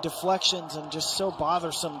so many deflections and just so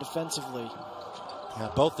bothersome defensively. Yeah,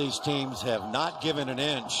 both these teams have not given an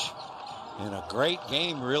inch in a great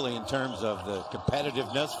game, really, in terms of the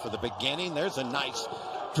competitiveness for the beginning. There's a nice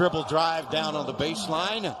dribble drive down on the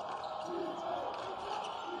baseline.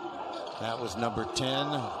 That was number 10,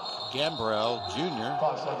 Gambrell Jr.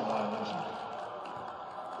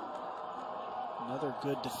 Another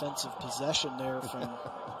good defensive possession there from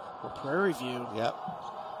Prairie View. Yep.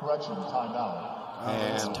 Correction, timeout.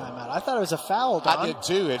 It's a timeout. I thought it was a foul, Don. I did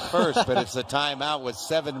too at first, but it's a timeout with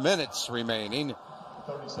 7 minutes remaining.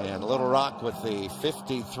 And Little Rock with the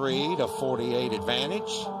 53-48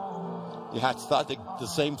 advantage. Yeah, I thought the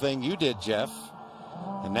same thing you did, Jeff.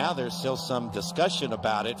 And now there's still some discussion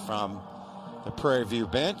about it from the Prairie View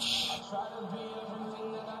bench.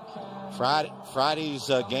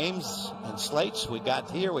 Friday's games and slates we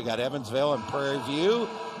got here. We got Evansville and Prairie View.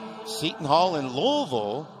 Seton Hall and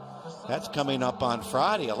Louisville. That's coming up on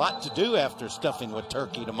Friday. A lot to do after stuffing with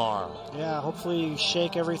turkey tomorrow. Yeah, hopefully you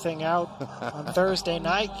shake everything out on Thursday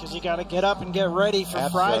night, because you got to get up and get ready for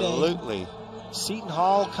Friday. Absolutely. Seton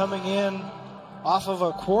Hall coming in off of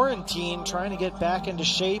a quarantine, trying to get back into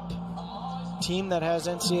shape. Team that has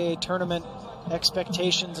NCAA tournament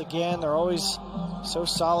expectations again. They're always so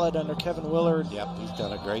solid under Kevin Willard. Yep, he's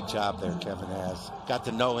done a great job there, Kevin has. Got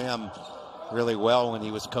to know him really well when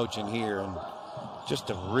he was coaching here, and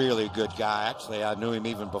just a really good guy. Actually, I knew him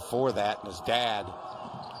even before that, and his dad.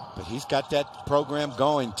 But he's got that program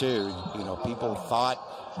going too. You know, people thought,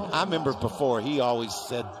 I remember before, he always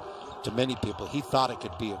said to many people, he thought it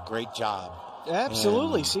could be a great job.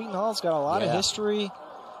 Absolutely. And Seton Hall's got a lot of history,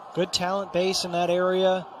 good talent base in that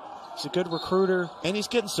area. He's a good recruiter. And he's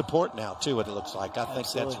getting support now too, it looks like. I think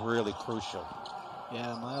that's really crucial.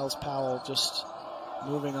 Yeah, Miles Powell just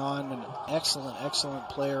moving on. An excellent, excellent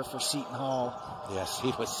player for Seton Hall. Yes,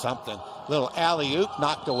 he was something. Little alley-oop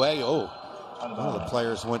knocked away. Oh, the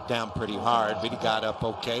players went down pretty hard, but he got up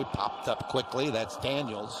okay, popped up quickly. That's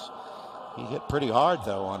Daniels. He hit pretty hard,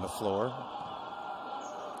 though, on the floor.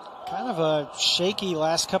 Kind of a shaky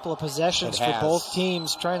last couple of possessions for both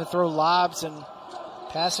teams, trying to throw lobs and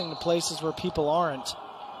passing to places where people aren't.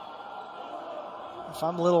 If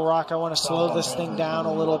I'm Little Rock, I want to slow this thing down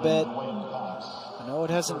a little bit. I know it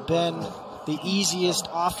hasn't been the easiest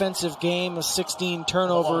offensive game with 16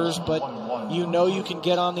 turnovers, but you know you can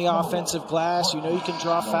get on the offensive glass. You know you can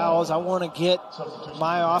draw fouls. I want to get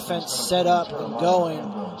my offense set up and going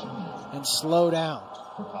and slow down.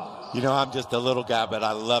 You know, I'm just a little guy, but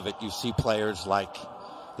I love it. You see players like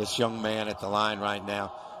this young man at the line right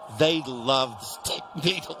now. They love stick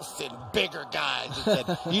needles and bigger guys.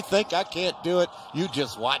 Said, you think I can't do it? You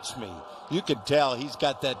just watch me. You can tell he's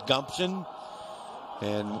got that gumption.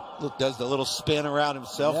 And look, does the little spin around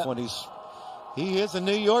himself when he is a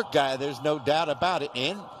New York guy. There's no doubt about it.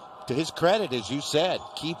 And to his credit, as you said,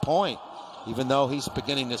 key point, Even though he's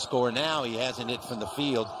beginning to score now, he hasn't hit from the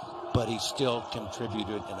field, but he still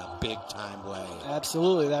contributed in a big-time way.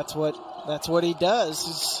 Absolutely. That's what he does.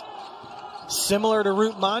 He's similar to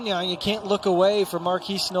Root Magnan. You can't look away from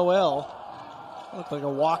Marquise Noel. Looked like a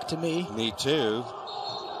walk to me. Me too.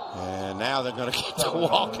 And now they're going to get to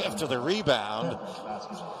walk after the rebound.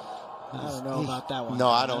 I don't know about that one. No,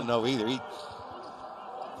 I don't know either.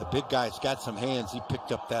 The big guy's got some hands. He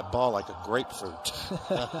picked up that ball like a grapefruit.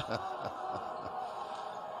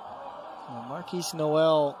 Well, Marquise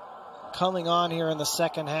Noel coming on here in the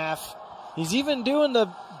second half. He's even doing the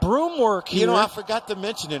broom work here. You know, I forgot to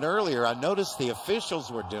mention it earlier. I noticed the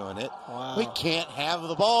officials were doing it. Wow. We can't have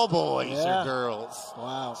the ball boys or girls.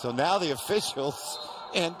 Wow. So now the officials,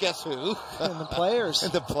 and guess who? And the players.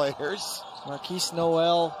 And the players. Marquise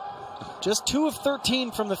Noel, just 2 of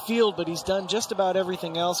 13 from the field, but he's done just about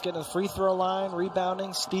everything else, getting to the free throw line,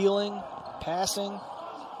 rebounding, stealing, passing,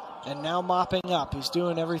 and now mopping up. He's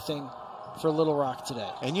doing everything for Little Rock today.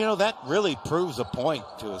 And, you know, that really proves a point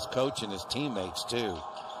to his coach and his teammates, too.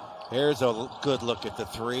 Here's a good look at the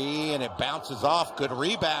three, and it bounces off. Good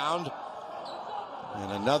rebound.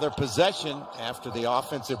 And another possession after the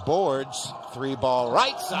offensive boards. 3-ball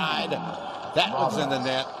right side. That one's in the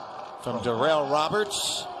net from Darrell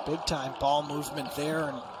Roberts. Big-time ball movement there,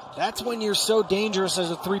 and that's when you're so dangerous as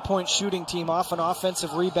a three-point shooting team. Off an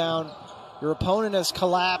offensive rebound, your opponent has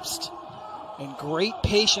collapsed, and great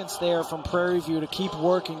patience there from Prairie View to keep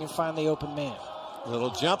working and find the open man. Little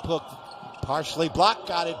jump hook, partially blocked,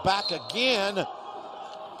 got it back again,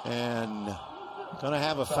 and going to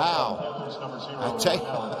have a foul. I tell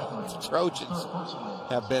you, the Trojans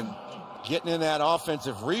have been getting in that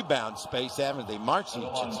offensive rebound space, haven't they? Marcic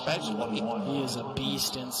especially. He is a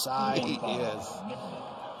beast inside. He is.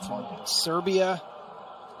 From Serbia,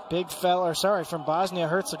 big fella, from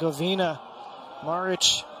Bosnia-Herzegovina.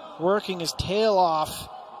 Maric working his tail off.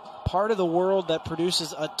 Part of the world that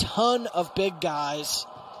produces a ton of big guys.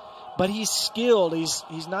 But he's skilled.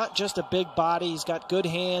 He's not just a big body. He's got good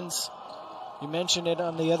hands. You mentioned it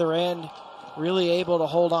on the other end. Really able to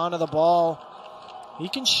hold on to the ball. He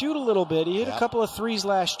can shoot a little bit. He hit a couple of threes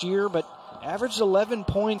last year, but averaged 11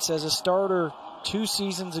 points as a starter 2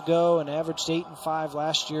 seasons ago and averaged 8 and 5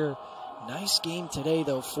 last year. Nice game today,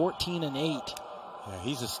 though, 14 and 8. Yeah,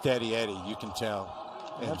 he's a steady Eddie, you can tell.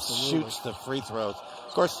 And Absolutely. shoots the free throws.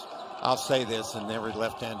 Of course, I'll say this, and every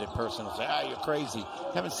left-handed person will say, you're crazy.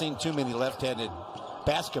 Haven't seen too many left-handed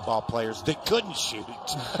basketball players that couldn't shoot.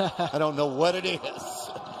 I don't know what it is.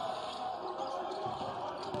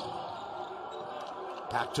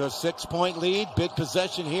 Back to a 6-point lead. Big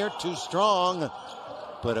possession here. Too strong.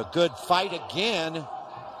 But a good fight again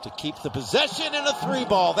to keep the possession in a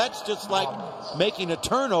 3-ball. That's just like making a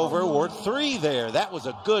turnover or 3 there. That was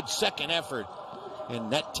a good second effort.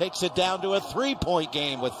 And that takes it down to a 3-point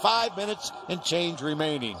game with 5 minutes and change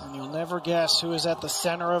remaining. And you'll never guess who is at the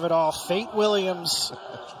center of it all. Fate Williams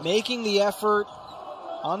making the effort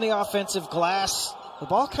on the offensive glass. The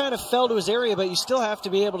ball kind of fell to his area, but you still have to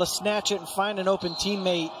be able to snatch it and find an open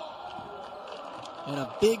teammate. And a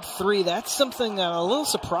big 3. That's something that I'm a little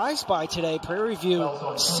surprised by today. Prairie View,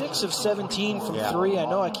 6 of 17 from 3. I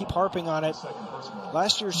know I keep harping on it.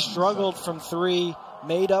 Last year struggled from 3.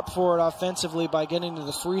 Made up for it offensively by getting to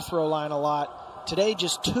the free throw line a lot. Today,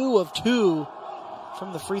 just 2 of 2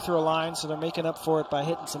 from the free throw line, so they're making up for it by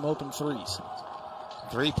hitting some open threes.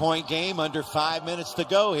 3-point game, under 5 minutes to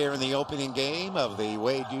go here in the opening game of the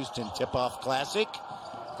Wade Houston Tip-Off Classic.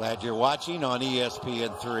 Glad you're watching on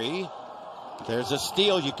ESPN3. There's a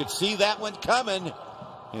steal. You could see that one coming.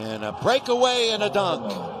 And a breakaway and a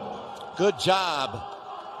dunk. Good job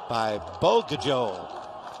by Bogajo.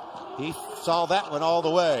 He saw that one all the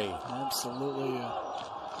way. Absolutely. A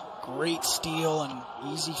great steal and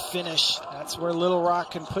easy finish. That's where Little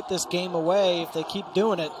Rock can put this game away if they keep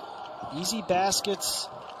doing it. Easy baskets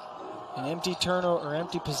and empty turnover or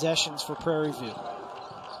empty possessions for Prairie View.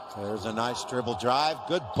 There's a nice dribble drive.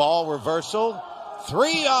 Good ball reversal.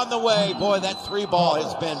 3 on the way. Boy, that 3-ball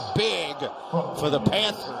has been big for the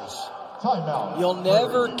Panthers. You'll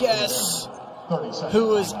never guess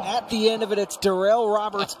who is at the end of it. It's Darrell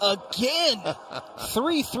Roberts again.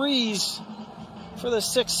 3 threes for the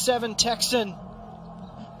 6'7" Texan.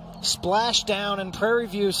 Splash down, and Prairie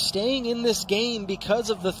View staying in this game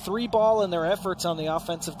because of the 3-ball and their efforts on the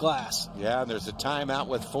offensive glass. Yeah, and there's a timeout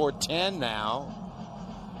with 4:10 now.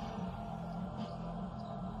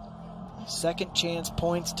 Second chance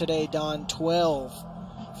points today, Don. 12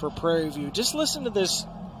 for Prairie View. Just listen to this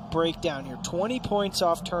breakdown here. 20 points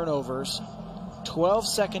off turnovers. 12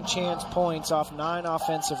 second chance points off 9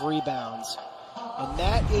 offensive rebounds. And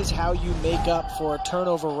that is how you make up for a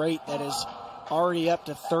turnover rate that is already up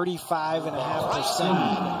to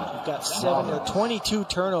 35.5%. You've got 22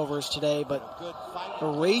 turnovers today, but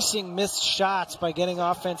erasing missed shots by getting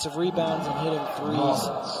offensive rebounds and hitting threes.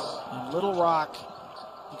 And Little Rock,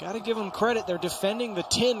 you got to give them credit. They're defending the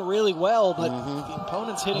 10 really well, but the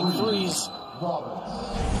opponent's hitting threes.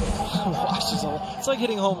 Washes away. It's like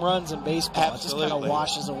hitting home runs in baseball. Absolutely. It just kind of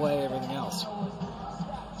washes away everything else.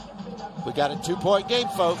 We got a 2-point game,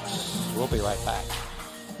 folks. We'll be right back.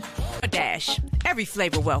 A dash. Every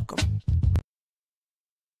flavor welcome.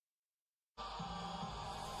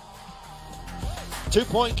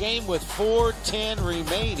 Two-point game with 4:10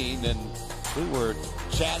 remaining, and we were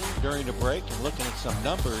chatting during the break and looking at some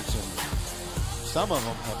numbers, and some of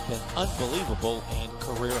them have been unbelievable and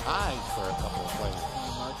career highs for a couple of players.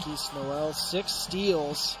 Marquise Noel, 6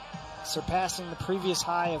 steals, surpassing the previous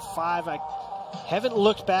high of 5. I haven't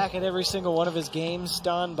looked back at every single one of his games,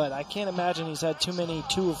 Don, but I can't imagine he's had too many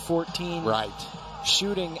 2 of 14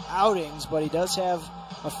 shooting outings, but he does have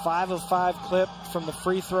a 5 of 5 clip from the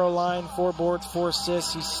free throw line, 4 boards, 4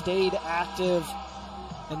 assists. He stayed active,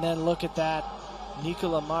 and then look at that.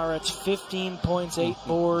 Nikola Maric, 15 points, 8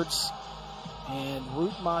 boards, and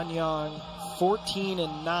Root Manyang, 14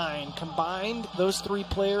 and 9. Combined, those 3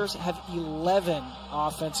 players have 11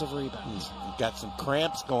 offensive rebounds. Got some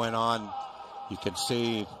cramps going on. You can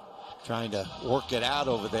see trying to work it out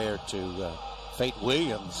over there to Fate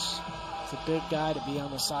Williams. It's a big guy to be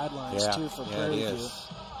on the sidelines, too, for Prairie View.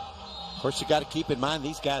 Of course, you got to keep in mind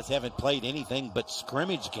these guys haven't played anything but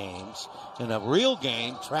scrimmage games. In a real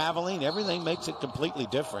game, traveling, everything makes it completely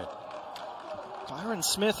different. Byron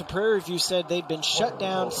Smith of Prairie View said they'd been shut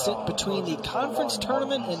down between the conference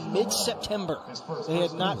tournament and mid-September. They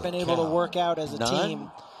had not been able to work out as a team.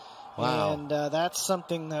 Wow. And that's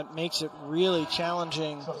something that makes it really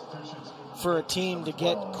challenging for a team to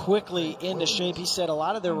get quickly into shape. He said a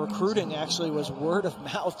lot of their recruiting actually was word of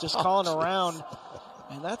mouth, just calling around.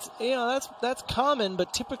 And that's, you know, that's common,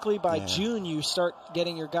 but typically by June you start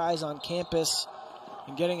getting your guys on campus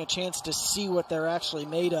and getting a chance to see what they're actually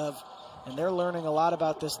made of. And they're learning a lot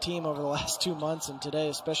about this team over the last 2 months, and today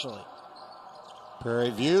especially.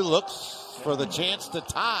 Prairie View looks for the chance to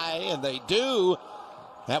tie, and they do.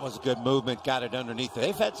 That was a good movement, got it underneath.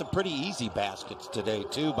 They've had some pretty easy baskets today,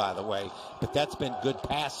 too, by the way, but that's been good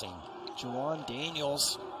passing. Juwan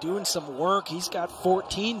Daniels doing some work. He's got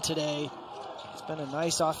 14 today. It's been a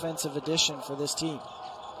nice offensive addition for this team.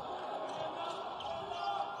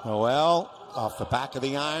 Noel off the back of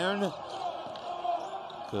the iron.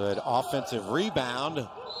 Good offensive rebound. And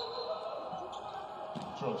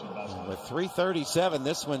with 3:37,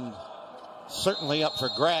 this one certainly up for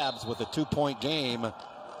grabs with a 2-point game.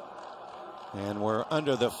 And we're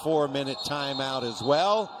under the 4-minute timeout as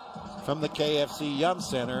well from the KFC Yum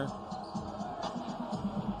Center.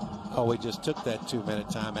 Oh, we just took that 2-minute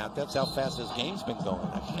timeout. That's how fast this game's been going.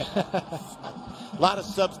 A lot of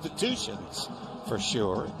substitutions for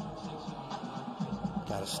sure.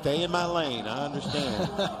 Got to stay in my lane, I understand.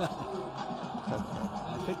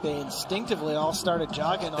 I think they instinctively all started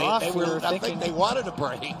jogging off. I think they wanted a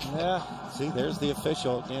break. Yeah. See, there's the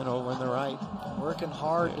official again over on the right. Working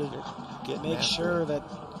hard to make sure that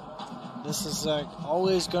this is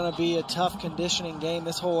always going to be a tough conditioning game.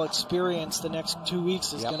 This whole experience the next 2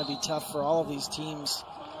 weeks is going to be tough for all of these teams.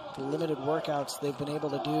 The limited workouts they've been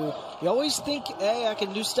able to do. You always think, hey, I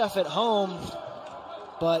can do stuff at home,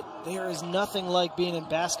 but there is nothing like being in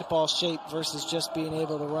basketball shape versus just being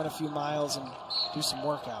able to run a few miles and do some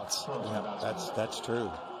workouts. Yeah, that's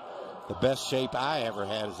true. The best shape I ever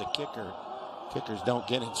had as a kicker. Kickers don't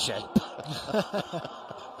get in shape.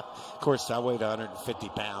 Of course, I weighed 150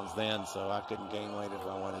 pounds then, so I couldn't gain weight if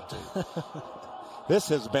I wanted to. This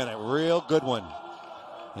has been a real good one.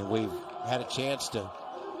 And we've had a chance to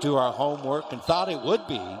do our homework and thought it would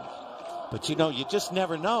be. But, you know, you just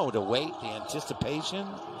never know. The wait, the anticipation.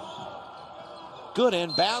 Good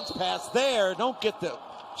inbounds pass there. Don't get the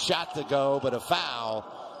shot to go, but a foul.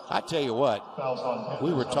 I tell you what,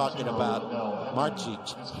 we were talking about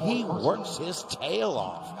Marcic. He works his tail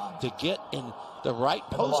off to get in the right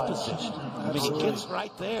post position. I mean, he gets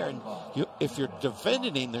right there, and if you're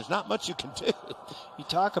defending him, there's not much you can do. You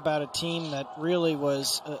talk about a team that really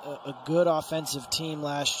was a good offensive team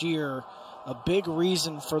last year. A big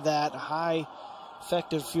reason for that high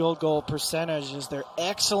effective field goal percentage is their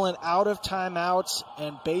excellent out of timeouts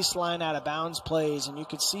and baseline out of bounds plays. And you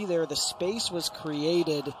could see there the space was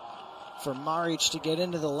created for Maric to get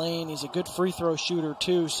into the lane. He's a good free throw shooter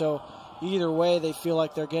too. So either way, they feel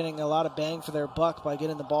like they're getting a lot of bang for their buck by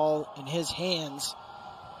getting the ball in his hands.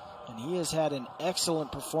 And he has had an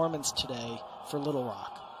excellent performance today. for Little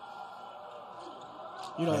Rock.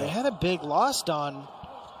 You know, they had a big loss, Don,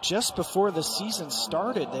 just before the season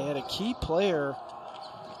started. They had a key player,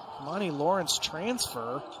 Kamani Lawrence,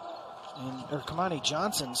 transfer, or Kamani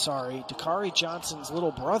Johnson, sorry, Dakari Johnson's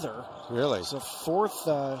little brother. Really? He's the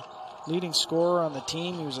 4th leading scorer on the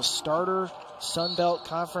team. He was a starter, Sun Belt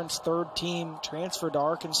Conference 3rd team, transferred to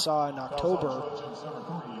Arkansas in October.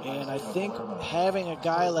 And I think having a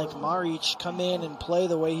guy like Marich come in and play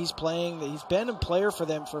the way he's playing, he's been a player for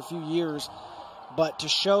them for a few years, but to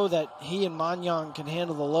show that he and Manyang can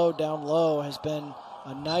handle the load down low has been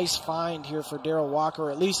a nice find here for Darrell Walker,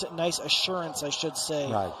 or at least a nice assurance, I should say,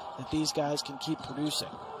 that these guys can keep producing.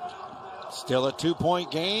 Still a 2-point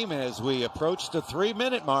game as we approach the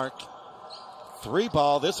 3-minute mark.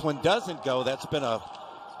 3-ball, this one doesn't go. That's been a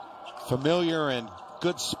familiar and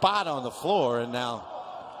good spot on the floor, and now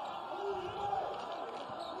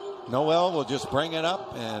Noel will just bring it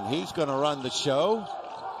up, and he's going to run the show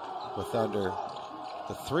with under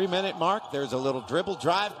the 3-minute mark. There's a little dribble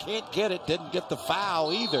drive, can't get it, didn't get the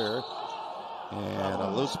foul either, and a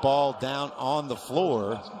loose ball down on the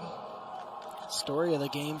floor. Story of the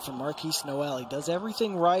game for Marquise Noel. He does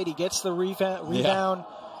everything right. He gets the rebound.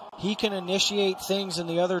 He can initiate things in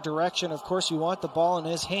the other direction. Of course, you want the ball in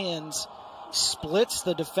his hands. Splits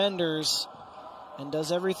the defenders and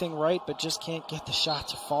does everything right, but just can't get the shot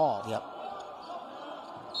to fall. Yep.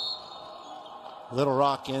 Little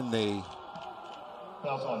Rock in the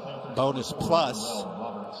bonus plus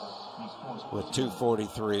with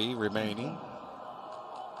 2:43 remaining.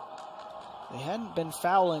 They hadn't been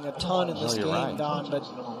fouling a ton in this game, Don, but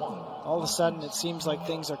all of a sudden it seems like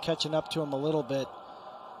things are catching up to him a little bit.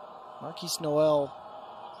 Marquise Noel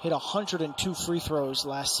hit 102 free throws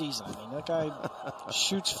last season. I mean, that guy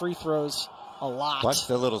shoots free throws a lot. Watch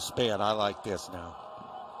the little spin. I like this now.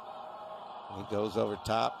 He goes over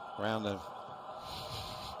top, around the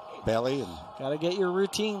belly. And got to get your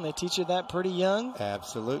routine. They teach you that pretty young.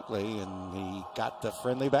 Absolutely, and he got the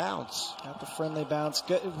friendly bounce. Got the friendly bounce.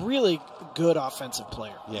 Good, really good offensive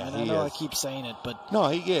player. Yeah, and I know I keep saying it, but no,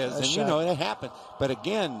 he is, and you know it happened. But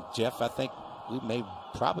again, Jeff, I think we made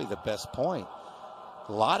probably the best point.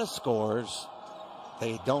 A lot of scores,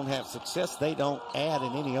 they don't have success. They don't add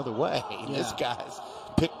in any other way. Yeah. This guy's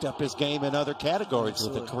picked up his game in other categories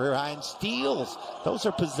with a career high in steals. Those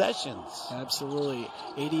are possessions. Absolutely.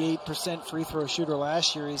 88% free throw shooter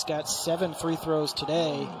last year. He's got 7 free throws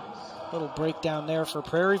today. Little breakdown there for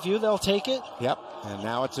Prairie View. They'll take it. Yep. And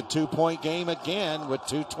now it's a 2-point game again with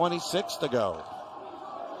 2:26 to go.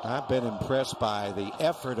 I've been impressed by the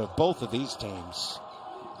effort of both of these teams.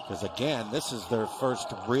 Because, again, this is their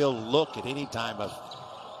first real look at any time of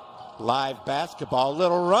live basketball.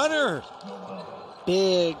 Little runner.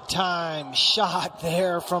 Big time shot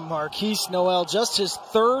there from Marquise Noel. Just his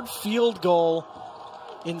 3rd field goal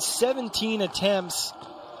in 17 attempts.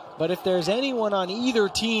 But if there's anyone on either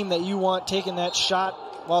team that you want taking that shot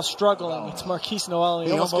while struggling, it's Marquise Noel. And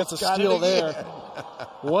he almost gets a steal there.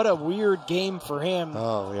 What a weird game for him.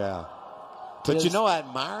 Oh, yeah. But you know, I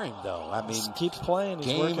admire him, though. I mean, he keeps playing.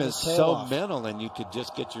 He's game is his tail so off. mental, and you could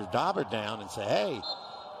just get your dauber down and say, hey,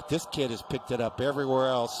 this kid has picked it up everywhere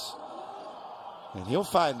else. And he'll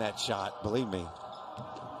find that shot, believe me.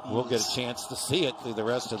 We'll get a chance to see it through the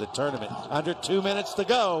rest of the tournament. Under 2 minutes to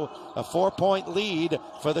go, a 4-point lead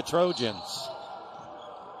for the Trojans.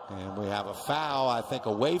 And we have a foul, I think,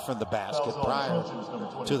 away from the basket prior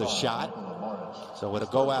to the shot. So it'll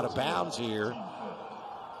go out of bounds here.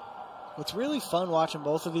 What's really fun watching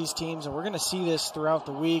both of these teams, and we're going to see this throughout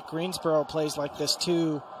the week, Greensboro plays like this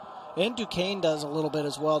too, and Duquesne does a little bit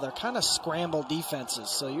as well. They're kind of scramble defenses,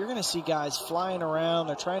 so you're going to see guys flying around.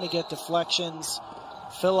 They're trying to get deflections,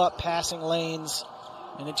 fill up passing lanes,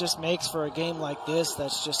 and it just makes for a game like this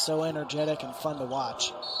that's just so energetic and fun to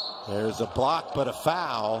watch. There's a block, but a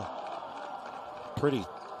foul. Pretty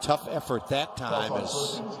tough effort that time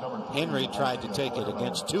as Henry tried to take it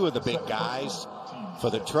against 2 of the big guys for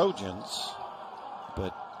the Trojans,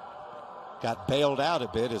 but got bailed out a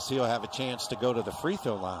bit as he'll have a chance to go to the free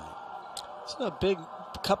throw line. It's a big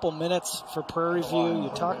couple minutes for Prairie View. You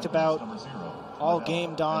talked about all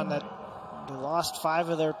game, Don, that they lost 5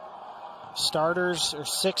 of their starters or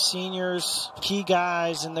 6 seniors, key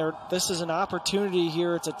guys, and this is an opportunity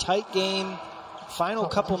here. It's a tight game. Final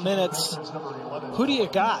couple minutes. Who do you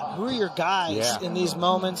got? Who are your guys in these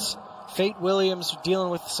moments? Fate Williams dealing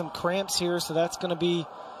with some cramps here, so that's going to be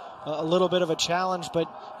a little bit of a challenge, but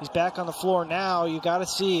he's back on the floor now. You got to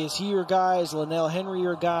see, is he your guy? Is Linnell Henry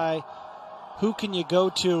your guy? Who can you go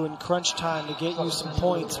to in crunch time to get you some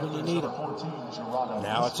points when you need them?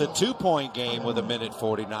 Now it's a 2-point game with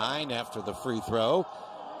 1:49 after the free throw.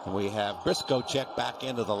 And we have Briscoe check back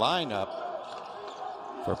into the lineup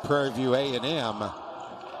for Prairie View A&M.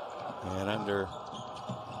 And under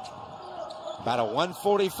about a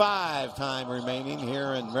 1:45 time remaining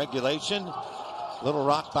here in regulation. Little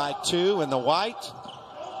Rock by 2 in the white.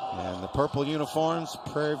 And the purple uniforms,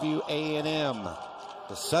 Prairie View A&M.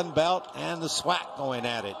 The Sun Belt and the SWAC going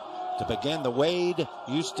at it to begin the Wade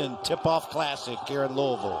Houston Tip-Off Classic here in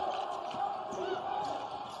Louisville.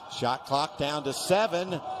 Shot clock down to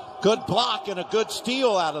 7. Good block and a good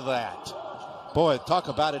steal out of that. Boy, talk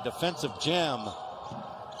about a defensive gem.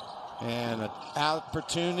 And an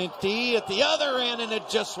opportunity at the other end, and it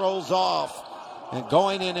just rolls off. And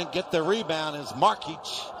going in and get the rebound is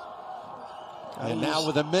Markic. And now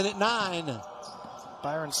with 1:09.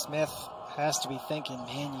 Byron Smith has to be thinking,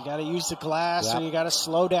 man, you got to use the glass or you got to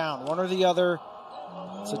slow down. One or the other.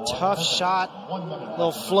 It's a tough shot.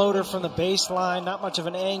 Little floater from the baseline. Not much of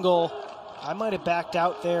an angle. I might have backed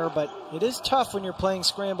out there, but it is tough when you're playing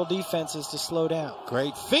scramble defenses to slow down.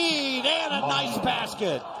 Great feed and a nice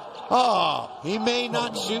basket. Oh, he may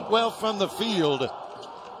not shoot well from the field,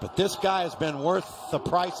 but this guy has been worth the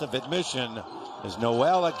price of admission. Is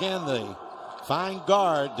Noel again, the fine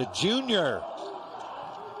guard, the junior.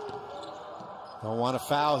 Don't want to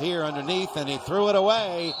foul here underneath, and he threw it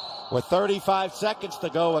away with 35 seconds to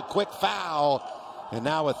go. A quick foul. And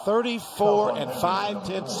now with 34 and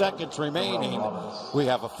 5/10 seconds remaining, we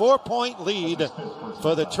have a 4-point lead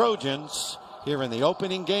for the Trojans here in the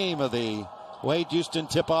opening game of the Wade Houston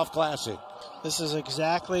Tip-Off Classic. This is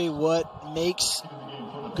exactly what makes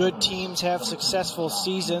good teams have successful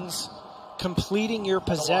seasons. Completing your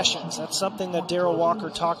possessions. That's something that Darrell Walker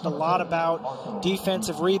talked a lot about.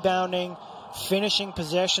 Defensive rebounding, finishing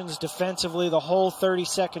possessions defensively, the whole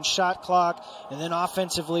 30-second shot clock, and then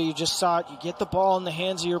offensively, you just saw it. You get the ball in the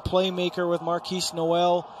hands of your playmaker with Marquise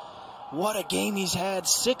Noel. What a game he's had.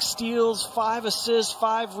 6 steals, 5 assists,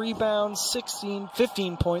 5 rebounds,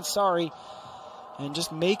 15 points, and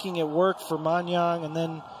just making it work for Manyang. And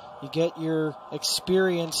then you get your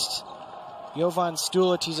experienced Jovan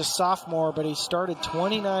Stulic. He's a sophomore, but he started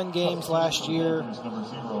 29 games last year.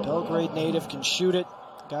 Belgrade native, can shoot it.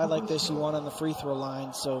 Guy like this you want on the free throw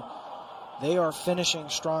line. So they are finishing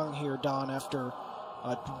strong here, Don, after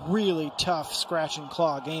a really tough scratch and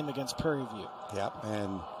claw game against Prairie View. Yep,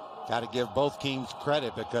 and got to give both teams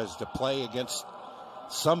credit, because to play against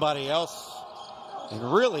somebody else,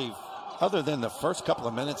 and really, other than the first couple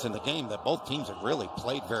of minutes in the game, that both teams have really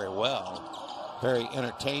played very well. Very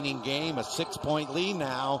entertaining game, a 6-point lead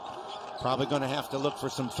now. Probably going to have to look for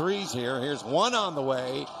some threes here. Here's one on the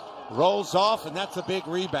way. Rolls off, and that's a big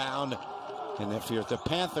rebound. And if you're the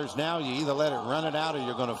Panthers now, you either let it run it out or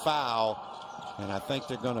you're going to foul. And I think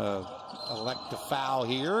they're going to elect to foul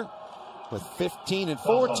here with 15 and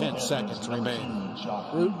 4/10 seconds remaining.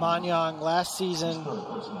 Root Manyang last season,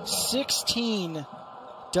 16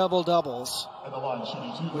 double-doubles,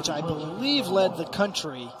 which I believe led the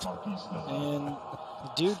country. And the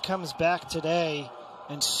dude comes back today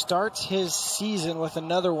and starts his season with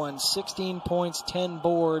another one. 16 points, 10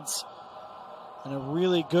 boards, and a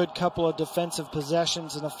really good couple of defensive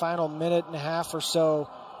possessions in the final minute and a half or so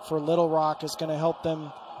for Little Rock is going to help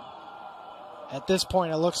them. At this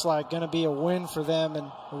point, it looks like going to be a win for them, and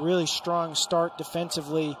a really strong start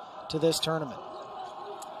defensively to this tournament.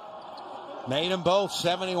 Made them both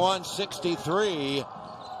 71-63.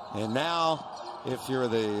 And now, if you're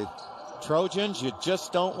the Trojans, you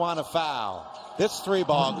just don't want to foul. This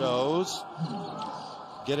 3-ball goes.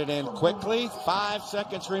 Get it in quickly. 5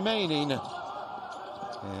 seconds remaining.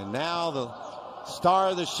 And now the star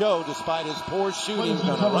of the show, despite his poor shooting, is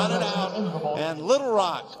going to run it out. And Little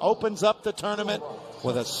Rock opens up the tournament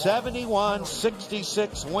with a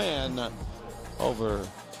 71-66 win over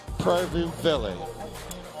Prairie View Philly.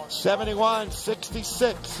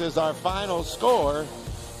 71-66 is our final score.